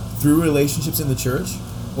us through relationships in the church,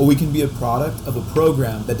 or we can be a product of a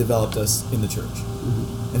program that developed us in the church.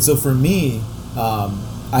 Mm-hmm. And so for me,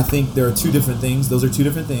 I think there are two different things. Those are two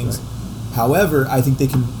different things. Right. However, I think they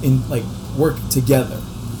can work together,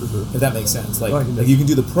 if that makes sense. Like you can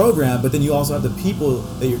do the program, but then you also have the people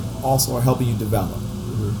that you also are helping you develop.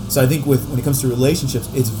 Mm-hmm. So I think when it comes to relationships,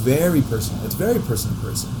 it's very personal. It's very person to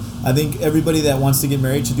person. I think everybody that wants to get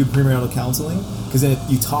married should do premarital counseling, because then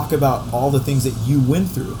you talk about all the things that you went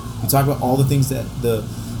through. You talk about all the things that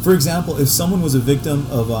for example, if someone was a victim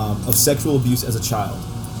of sexual abuse as a child,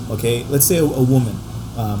 okay, let's say a woman,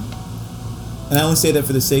 and I only say that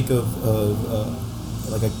for the sake of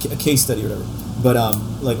like a case study or whatever, but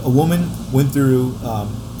like a woman went through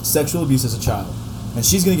sexual abuse as a child, and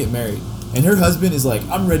she's gonna get married, and her husband is like,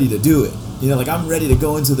 I'm ready to do it. Like I'm ready to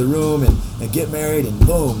go into the room and get married and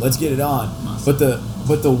boom, let's get it on. But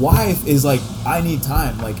the wife is like, I need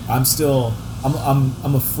time. Like I'm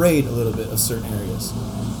afraid a little bit of certain areas.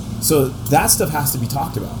 So that stuff has to be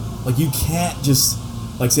talked about. Like you can't just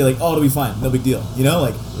like say like, oh, it'll be fine, no big deal.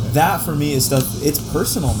 Like that for me is stuff. It's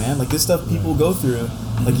personal, man. Like this stuff people go through.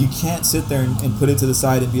 Like you can't sit there and put it to the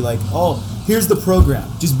side and be like, oh, here's the program.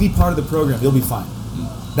 Just be part of the program. You'll be fine.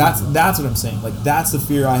 That's what I'm saying. Like that's the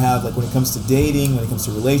fear I have. Like when it comes to dating, when it comes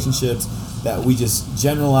to relationships, that we just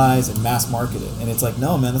generalize and mass market it. And it's like,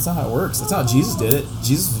 no, man, that's not how it works. That's not how Jesus did it.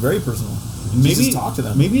 Jesus was very personal. Jesus talked to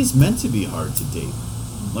them. Maybe it's meant to be hard to date.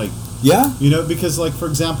 Like yeah, because like for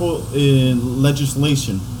example in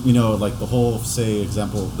legislation, like the whole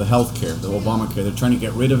example the healthcare, the Obamacare, they're trying to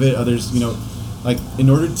get rid of it. Others, like in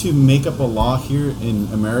order to make up a law here in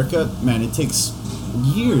America, man, it takes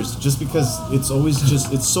years just because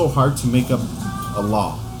it's so hard to make up a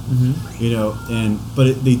law. Mm-hmm.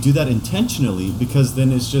 But they do that intentionally because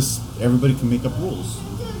then it's just everybody can make up rules,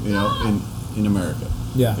 in America.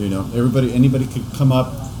 Yeah. Anybody could come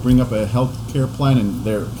up, bring up a health care plan, and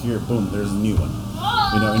boom, there's a new one.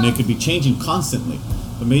 And it could be changing constantly.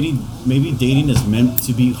 But maybe dating is meant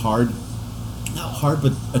to be hard, not hard,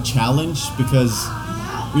 but a challenge because,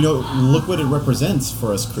 look what it represents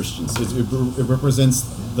for us Christians. It represents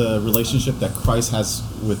the relationship that Christ has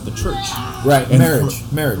with the church. Right, and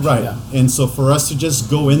marriage. Right, yeah. And so for us to just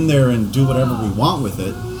go in there and do whatever we want with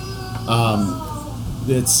it,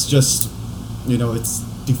 it's just, it's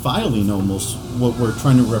defiling almost what we're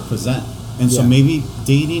trying to represent. And so maybe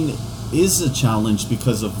dating is a challenge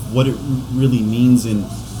because of what it really means in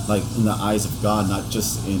the eyes of God, not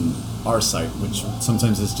just in our sight, which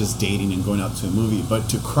sometimes is just dating and going out to a movie, but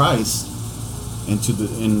to Christ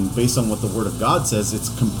and based on what the Word of God says, it's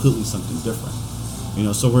completely something different.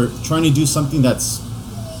 So we're trying to do something that's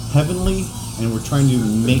heavenly, and we're trying to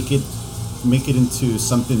make it into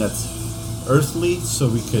something that's earthly, so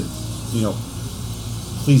we could,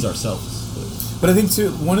 please ourselves. But I think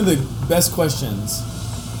too, one of the best questions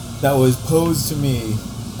that was posed to me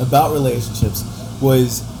about relationships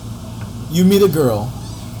was, you meet a girl,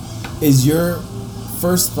 is your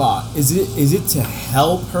first thought, is it to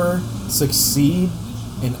help her succeed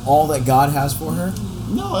in all that God has for her?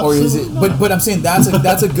 No, Or is absolutely it? not. But I'm saying that's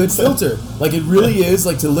a good filter. Like, it really is,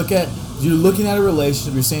 like, to look at, you're looking at a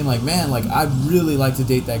relationship, you're saying like, man, like, I'd really like to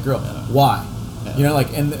date that girl. Why? Yeah. You know,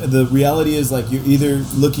 like, and the reality is, like, you're either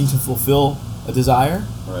looking to fulfill a desire,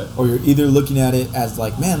 Right. or you're either looking at it as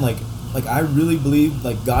like, man, like I really believe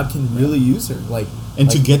like God can really use her. Like, And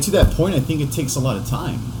like, to get to that point, I think it takes a lot of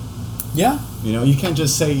time. yeah. You know, you can't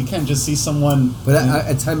just see someone. But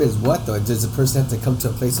at time is what though? Does the person have to come to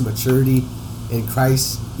a place of maturity in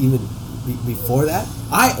Christ even before that?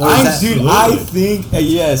 Dude, I think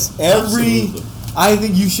yes. Absolutely. I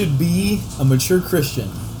think you should be a mature Christian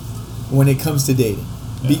when it comes to dating.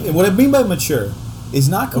 And what I mean by mature is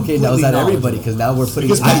not Okay, completely. now is that everybody? knowledgeable. Because now we're putting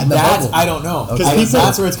Because that in the bubble. I don't know. Okay.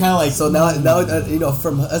 That's where it's kind of like. So now you know,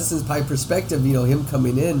 from us as my perspective, you know, him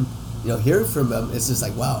coming in, you know, hearing from him, it's just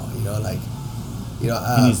like, wow, you know, like, you know,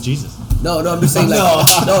 He needs Jesus. no, I'm just saying like,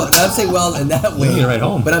 no, I'm saying well in that way. You need to write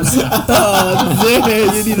home. But I'm saying,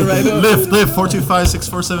 you need to write home. Live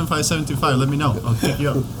 425-647-5725. Let me know. I'll pick you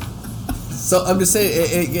up. So I'm just saying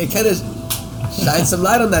it kind of shines some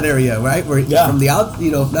light on that area, right? Where from the out,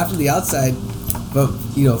 you know, not from the outside, but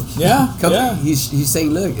you know, he's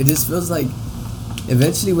saying, look, it just feels like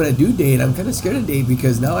eventually when I do date, I'm kind of scared to date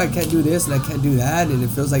because now I can't do this and I can't do that, and it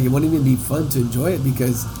feels like it won't even be fun to enjoy it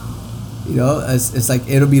because, you know, it's like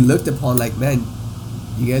it'll be looked upon like, man,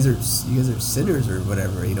 you guys are sinners or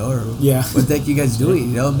whatever, you know, or what the heck you guys doing,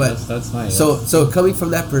 you know? But that's nice. So coming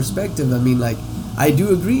from that perspective, I mean, like, I do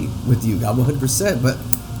agree with you, I'm 100%. But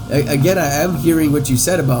again, I am hearing what you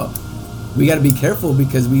said about we got to be careful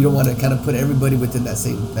because we don't want to kind of put everybody within that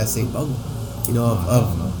same bubble, you know,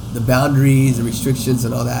 of the boundaries, the restrictions,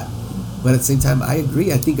 and all that. But at the same time, I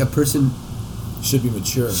agree. I think a person should be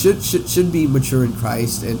mature. Should be mature in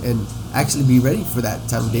Christ and actually be ready for that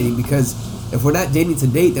time of dating, because if we're not dating to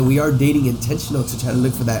date, then we are dating intentional to try to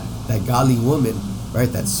look for that godly woman, right?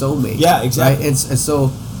 That soulmate. Yeah, exactly. Right? And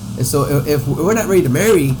so if we're not ready to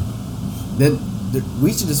marry, then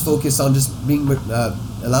we should just focus on just being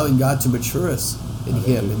allowing God to mature us in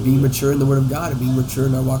Him and being mature in the Word of God and being mature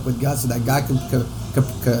in our walk with God, so that God can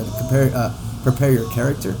prepare your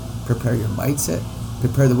character, prepare your mindset,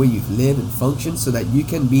 prepare the way you live and function, so that you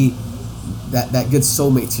can be that good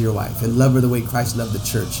soulmate to your wife and love her the way Christ loved the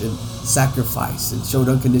church and sacrifice and showed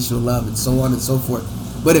unconditional love and so on and so forth.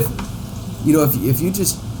 But if you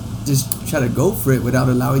just try to go for it without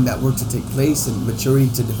allowing that work to take place and maturity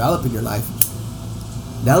to develop in your life,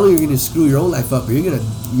 not only are you going to screw your own life up, but you're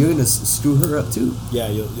gonna screw her up too. Yeah,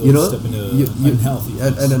 you'll step into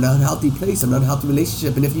an unhealthy place, an unhealthy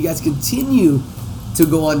relationship. And if you guys continue to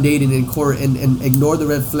go on dating and court and ignore the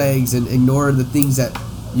red flags and ignore the things that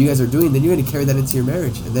you guys are doing, then you're going to carry that into your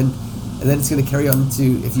marriage, and then it's going to carry on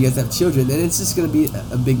into, if you guys have children, then it's just going to be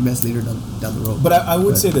a big mess later down the road. But I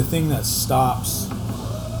would say the thing that stops,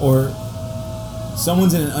 or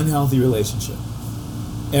someone's in an unhealthy relationship,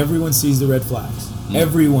 everyone sees the red flags.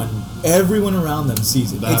 Everyone around them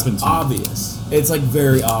sees it. It's obvious. It's like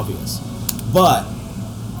very obvious. But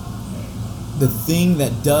the thing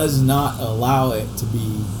that does not allow it to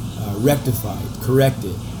be rectified,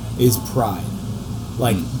 corrected, is pride.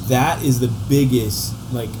 Like, that is the biggest,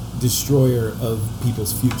 like, destroyer of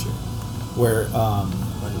people's future. Where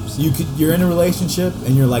you're in a relationship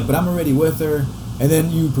and you're like, but I'm already with her, and then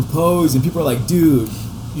you propose and people are like, dude,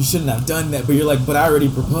 you shouldn't have done that, but you're like, but I already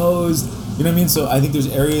proposed. You know what I mean? So I think there's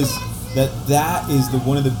areas that is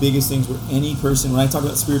one of the biggest things where any person, when I talk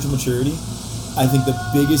about spiritual maturity, I think the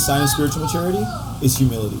biggest sign of spiritual maturity is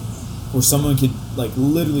humility. Where someone could, like,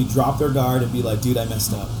 literally drop their guard and be like, dude, I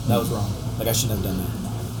messed up. That was wrong. Like, I shouldn't have done that.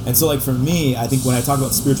 And so, like, for me, I think when I talk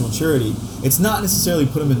about spiritual maturity, it's not necessarily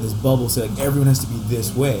put them in this bubble, say, like, everyone has to be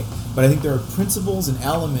this way. But I think there are principles and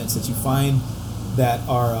elements that you find that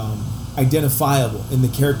are identifiable in the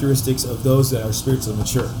characteristics of those that are spiritually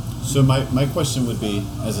mature. So my question would be,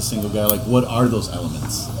 as a single guy, like, what are those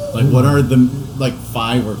elements? Like, what are the, like,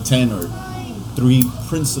 5 or 10 or 3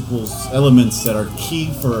 principles, elements that are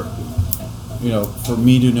key for, you know, for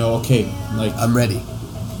me to know, okay, like, I'm ready.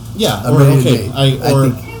 Yeah, I'm or ready okay, right.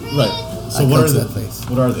 So what are to the that place.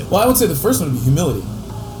 What are they? Well, I would say the first one would be humility.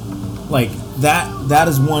 Like, that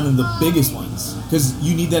is one of the biggest ones, because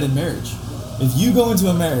you need that in marriage. If you go into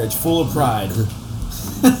a marriage full of pride,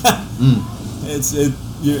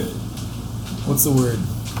 what's the word?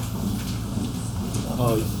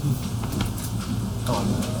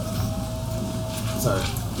 Sorry.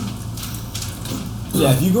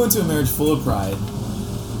 Yeah, if you go into a marriage full of pride,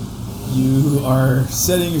 you are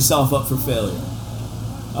setting yourself up for failure.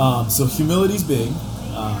 So humility's big.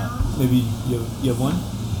 Maybe you have one?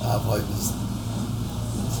 Probably just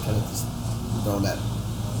kind of just thrown at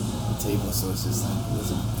the table, so it's just like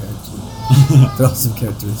throw some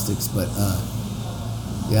characteristics, but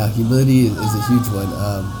yeah, humility is a huge one.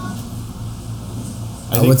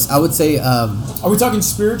 I would say. Are we talking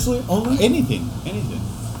spiritually only? Anything.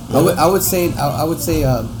 I would say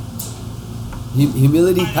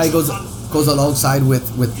humility probably goes alongside with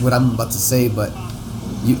what I'm about to say, but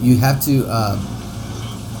you have to.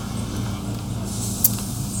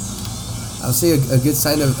 I would say a good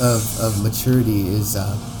sign of maturity is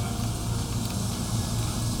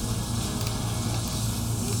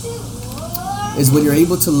when you're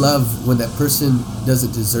able to love when that person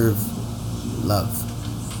doesn't deserve love,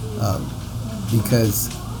 because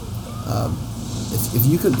if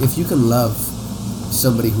you can love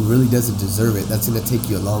somebody who really doesn't deserve it, that's going to take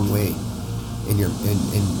you a long way in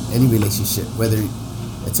any relationship, whether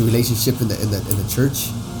it's a relationship in the church,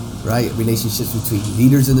 right? Relationships between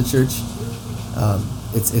leaders in the church.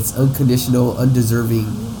 It's unconditional, undeserving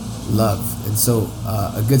love, and so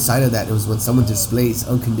a good sign of that is when someone displays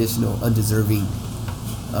unconditional, undeserving,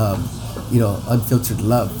 unfiltered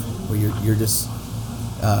love, where you're just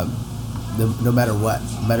no matter what,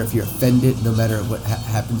 no matter if you're offended, no matter what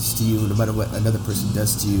happens to you, no matter what another person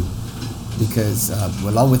does to you, because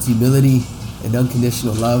along with humility and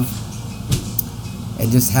unconditional love,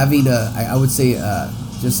 and just having I would say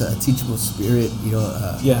just a teachable spirit,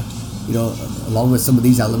 along with some of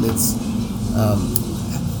these elements,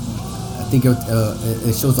 I think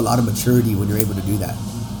it shows a lot of maturity when you're able to do that.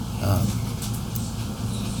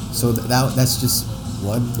 So that's just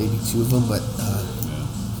one, maybe two of them, but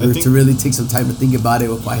to really take some time to think about it,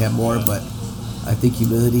 we'll probably have more. But I think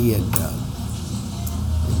humility and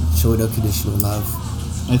showing unconditional love.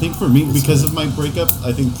 I think for me, because of my breakup,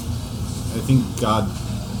 I think God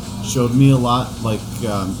showed me a lot,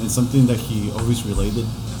 and something that He always related.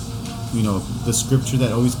 The scripture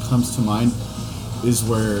that always comes to mind is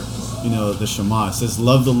where, the Shema, it says,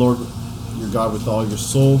 love the Lord your God with all your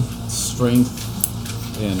soul, strength,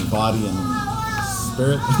 and body and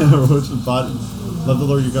spirit. Body. Love the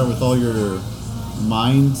Lord your God with all your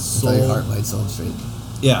mind, soul. All your heart, mind, soul, and strength.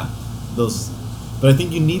 Yeah, those. But I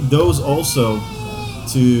think you need those also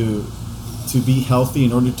to be healthy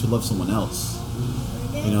in order to love someone else.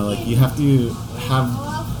 You have to have,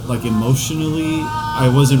 emotionally, I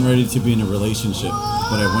wasn't ready to be in a relationship,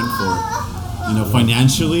 but I went for it.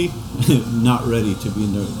 Financially, not ready to be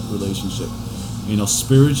in a relationship.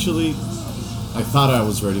 Spiritually, I thought I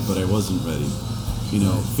was ready, but I wasn't ready.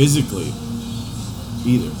 Physically,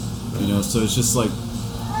 either. So it's just I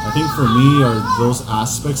think for me are those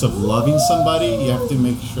aspects of loving somebody. You have to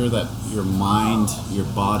make sure that your mind, your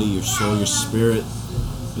body, your soul, your spirit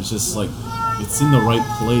is just it's in the right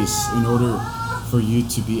place in order for you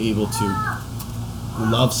to be able to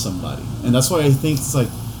love somebody. And that's why I think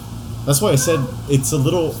that's why I said it's a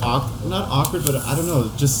little not awkward, but I don't know,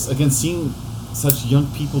 just again seeing such young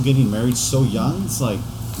people getting married so young, it's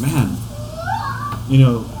man,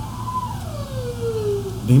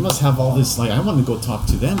 they must have all this, I want to go talk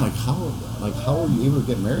to them, how are you able to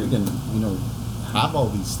get married and have all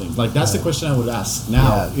these things? That's the question I would ask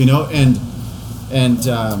now.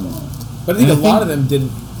 But I think a lot of them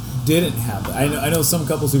didn't have that. I know some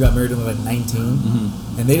couples who got married when they were 19,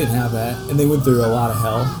 and they didn't have that, and they went through a lot of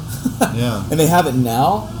hell. Yeah. And they have it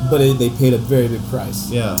now, but they paid a very big price.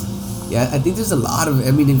 Yeah. Yeah, I think there's a lot of.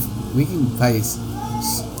 I mean, if we can probably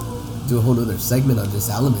do a whole other segment on just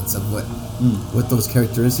elements of what those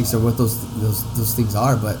characteristics or what those things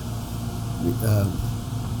are, but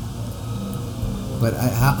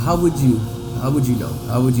how would you know?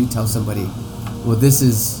 How would you tell somebody? Well, this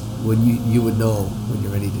is when you would know when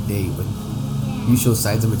you're ready to date, when you show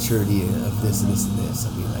signs of maturity of this and this and this. I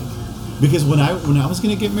mean, because when I was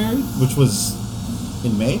gonna get married, which was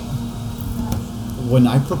in May, when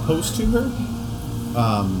I proposed to her,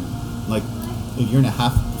 a year and a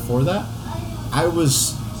half before that, I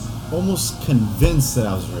was almost convinced that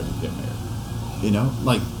I was ready to get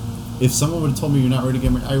married. If someone would have told me you're not ready to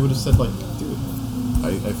get married, I would have said dude,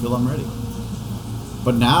 I feel I'm ready.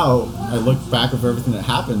 But now I look back of everything that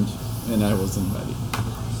happened, and I wasn't ready.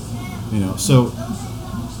 So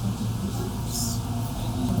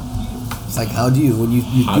it's how do you when you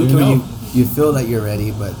think you feel that you're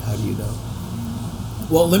ready, but how do you know?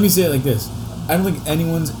 Well, let me say it like this: I don't think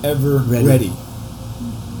anyone's ever ready. Right.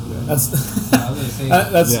 That's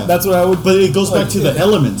That's what I would. But it goes back to the yeah.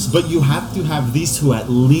 elements. But you have to have these two at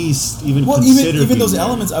least even Well, consider even being those married.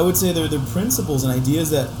 elements, I would say they're principles and ideas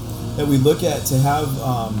that we look at to have.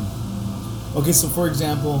 Okay, so for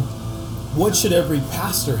example, what should every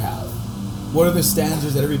pastor have? What are the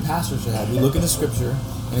standards that every pastor should have? We look in the scripture,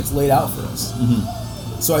 and it's laid out for us.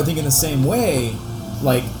 So I think in the same way,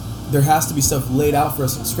 like there has to be stuff laid out for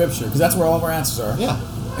us in scripture because that's where all of our answers are. Yeah.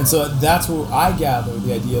 And so that's where I gather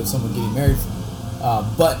the idea of someone getting married from.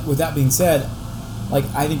 But with that being said, like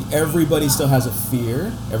I think everybody still has a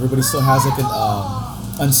fear. Everybody still has like an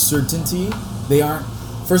uncertainty. They aren't.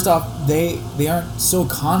 First off, they aren't so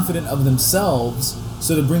confident of themselves.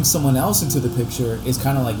 So to bring someone else into the picture is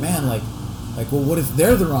kind of like, man, like, well, what if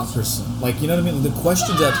they're the wrong person? Like, you know what I mean? The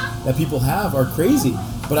questions that people have are crazy.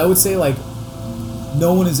 But I would say like,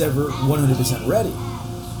 no one is ever 100% ready,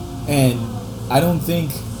 and I don't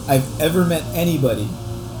think I've ever met anybody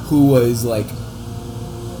who was like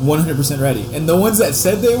 100% ready. And the ones that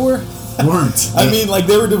said they were Weren't. I mean, like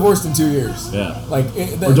they were divorced in 2 years. Yeah. Like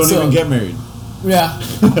Or don't even get married. Yeah,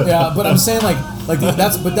 yeah. But I'm saying like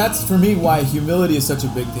that's for me why humility is such a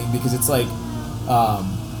big thing because it's like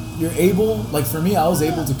you're able. Like for me, I was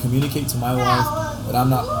able to communicate to my wife that I'm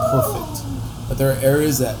not perfect, but there are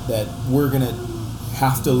areas that we're gonna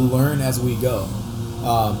have to learn as we go.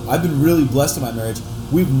 I've been really blessed in my marriage.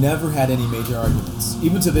 We've never had any major arguments,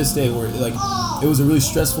 even to this day. Where like it was a really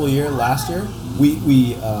stressful year last year.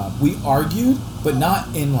 We argued, but not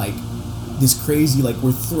in like this crazy like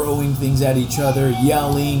we're throwing things at each other,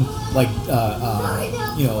 yelling, like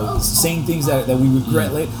saying things that we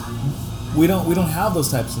regret later. We don't have those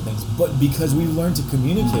types of things, but because we learned to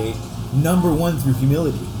communicate, number one through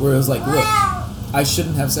humility, where it was like, look, I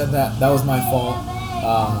shouldn't have said that. That was my fault.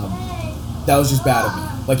 That was just bad of me.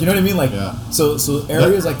 Like you know what I mean? Like so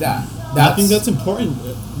areas like that. I think that's important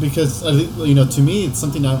because to me it's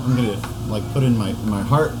something I'm gonna like put in my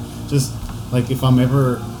heart. Just like if I'm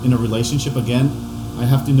ever in a relationship again, I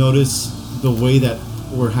have to notice the way that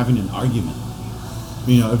we're having an argument.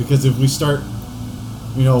 Because if we start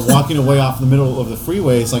walking away off the middle of the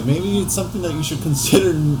freeway, it's like maybe it's something that you should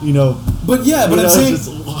consider. But I'm saying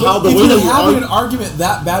how the if way you're that having an argument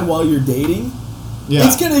that bad while you're dating. Yeah.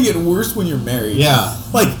 It's gonna get worse when you're married. Yeah,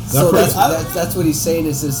 like so that's what he's saying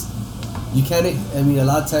is this. You can't. I mean, a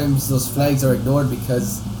lot of times those flags are ignored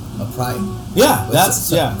because of pride. Yeah,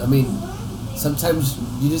 But I mean, sometimes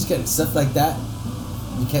you just get stuff like that.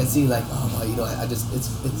 You can't see like, oh well, I hope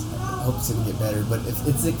it's gonna get better. But if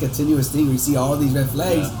it's a continuous thing where you see all these red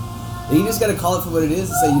flags, then you just gotta call it for what it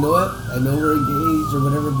is and say, you know what, I know we're engaged or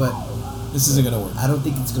whatever, but this isn't gonna work. I don't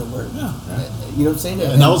think it's gonna work. Yeah. You know what I'm saying?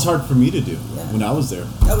 And that was hard for me to do when I was there.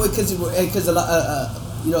 Because a lot,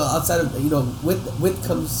 outside of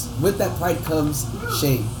with that pride comes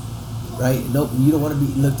shame, right? Nope, you don't want to be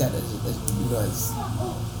looked at as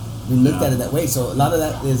we looked at it that way. So a lot of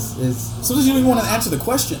that is sometimes you don't even want to answer the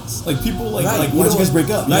questions. Like people like why did you guys break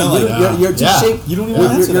up? You're too ashamed. You don't even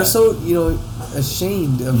want to answer You're that. so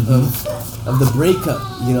ashamed of the breakup.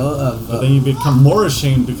 But then you become more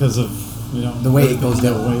ashamed because of the way it goes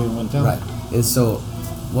down. The way it went down. Right. And so,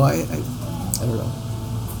 well, I don't know.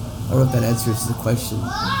 I don't know if that answers the question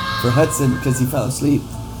for Hudson because he fell asleep.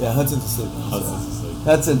 Yeah, Hudson's asleep.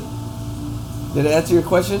 Hudson, did it answer your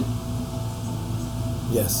question?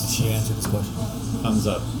 Yes, she answered this question. Thumbs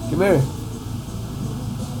up. Come here.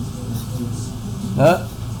 Huh?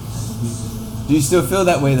 Do you still feel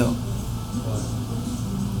that way though?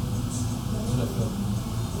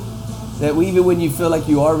 That even when you feel like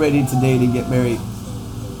you are ready to date and get married,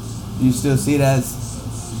 do you still see it as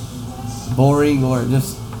boring or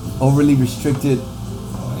just overly restricted? I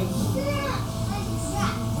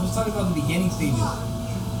was talking about the beginning stages.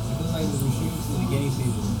 It feels like the restrictions to the beginning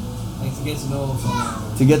stages. Like to get to know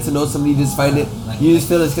someone. To get to know somebody, you just find it. You just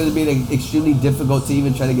feel it's going to be like extremely difficult to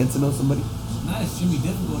even try to get to know somebody. Not extremely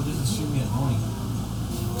difficult, just extremely annoying.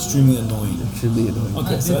 Extremely annoying. Extremely annoying.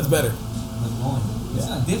 Okay, so that's better. Annoying. It's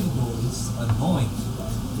not difficult. It's annoying.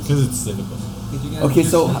 Because it's difficult. Okay,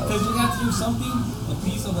 so because you have to do something, a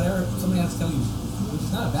piece of whatever somebody has to tell you, which is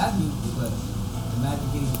not a bad thing, but imagine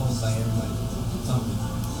getting told by everybody something.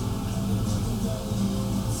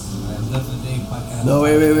 No,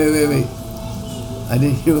 wait. I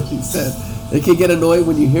didn't hear what he said. It can get annoying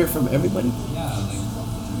when you hear it from everybody. Yeah, like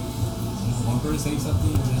one person says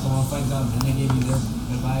something, and then someone finds out, and then they give you their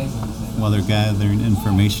advice. While they're gathering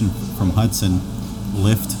information from Hudson,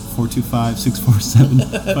 Lyft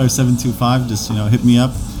 425-647-5725. Just hit me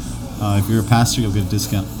up. If you're a pastor, you'll get a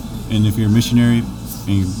discount, and if you're a missionary and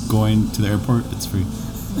you're going to the airport, it's free.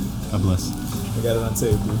 God bless. I got it on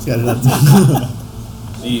tape, dude. Got it on tape.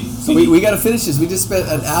 So we got to finish this. We just spent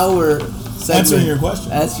an hour Answering your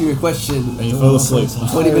question. Answering your question. And you fell asleep.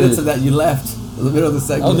 20 minutes of that you left in the middle of the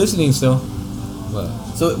I segment. was listening still. But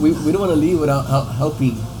So we don't want to leave without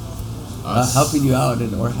helping you out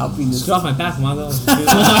or helping this. just get off my back, Mongo.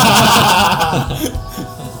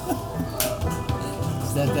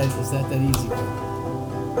 It's not that easy.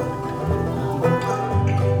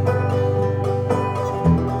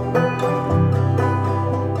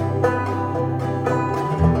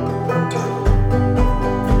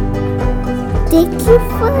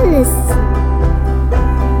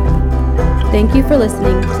 Thank you for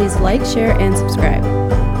listening. Please like, share, and subscribe.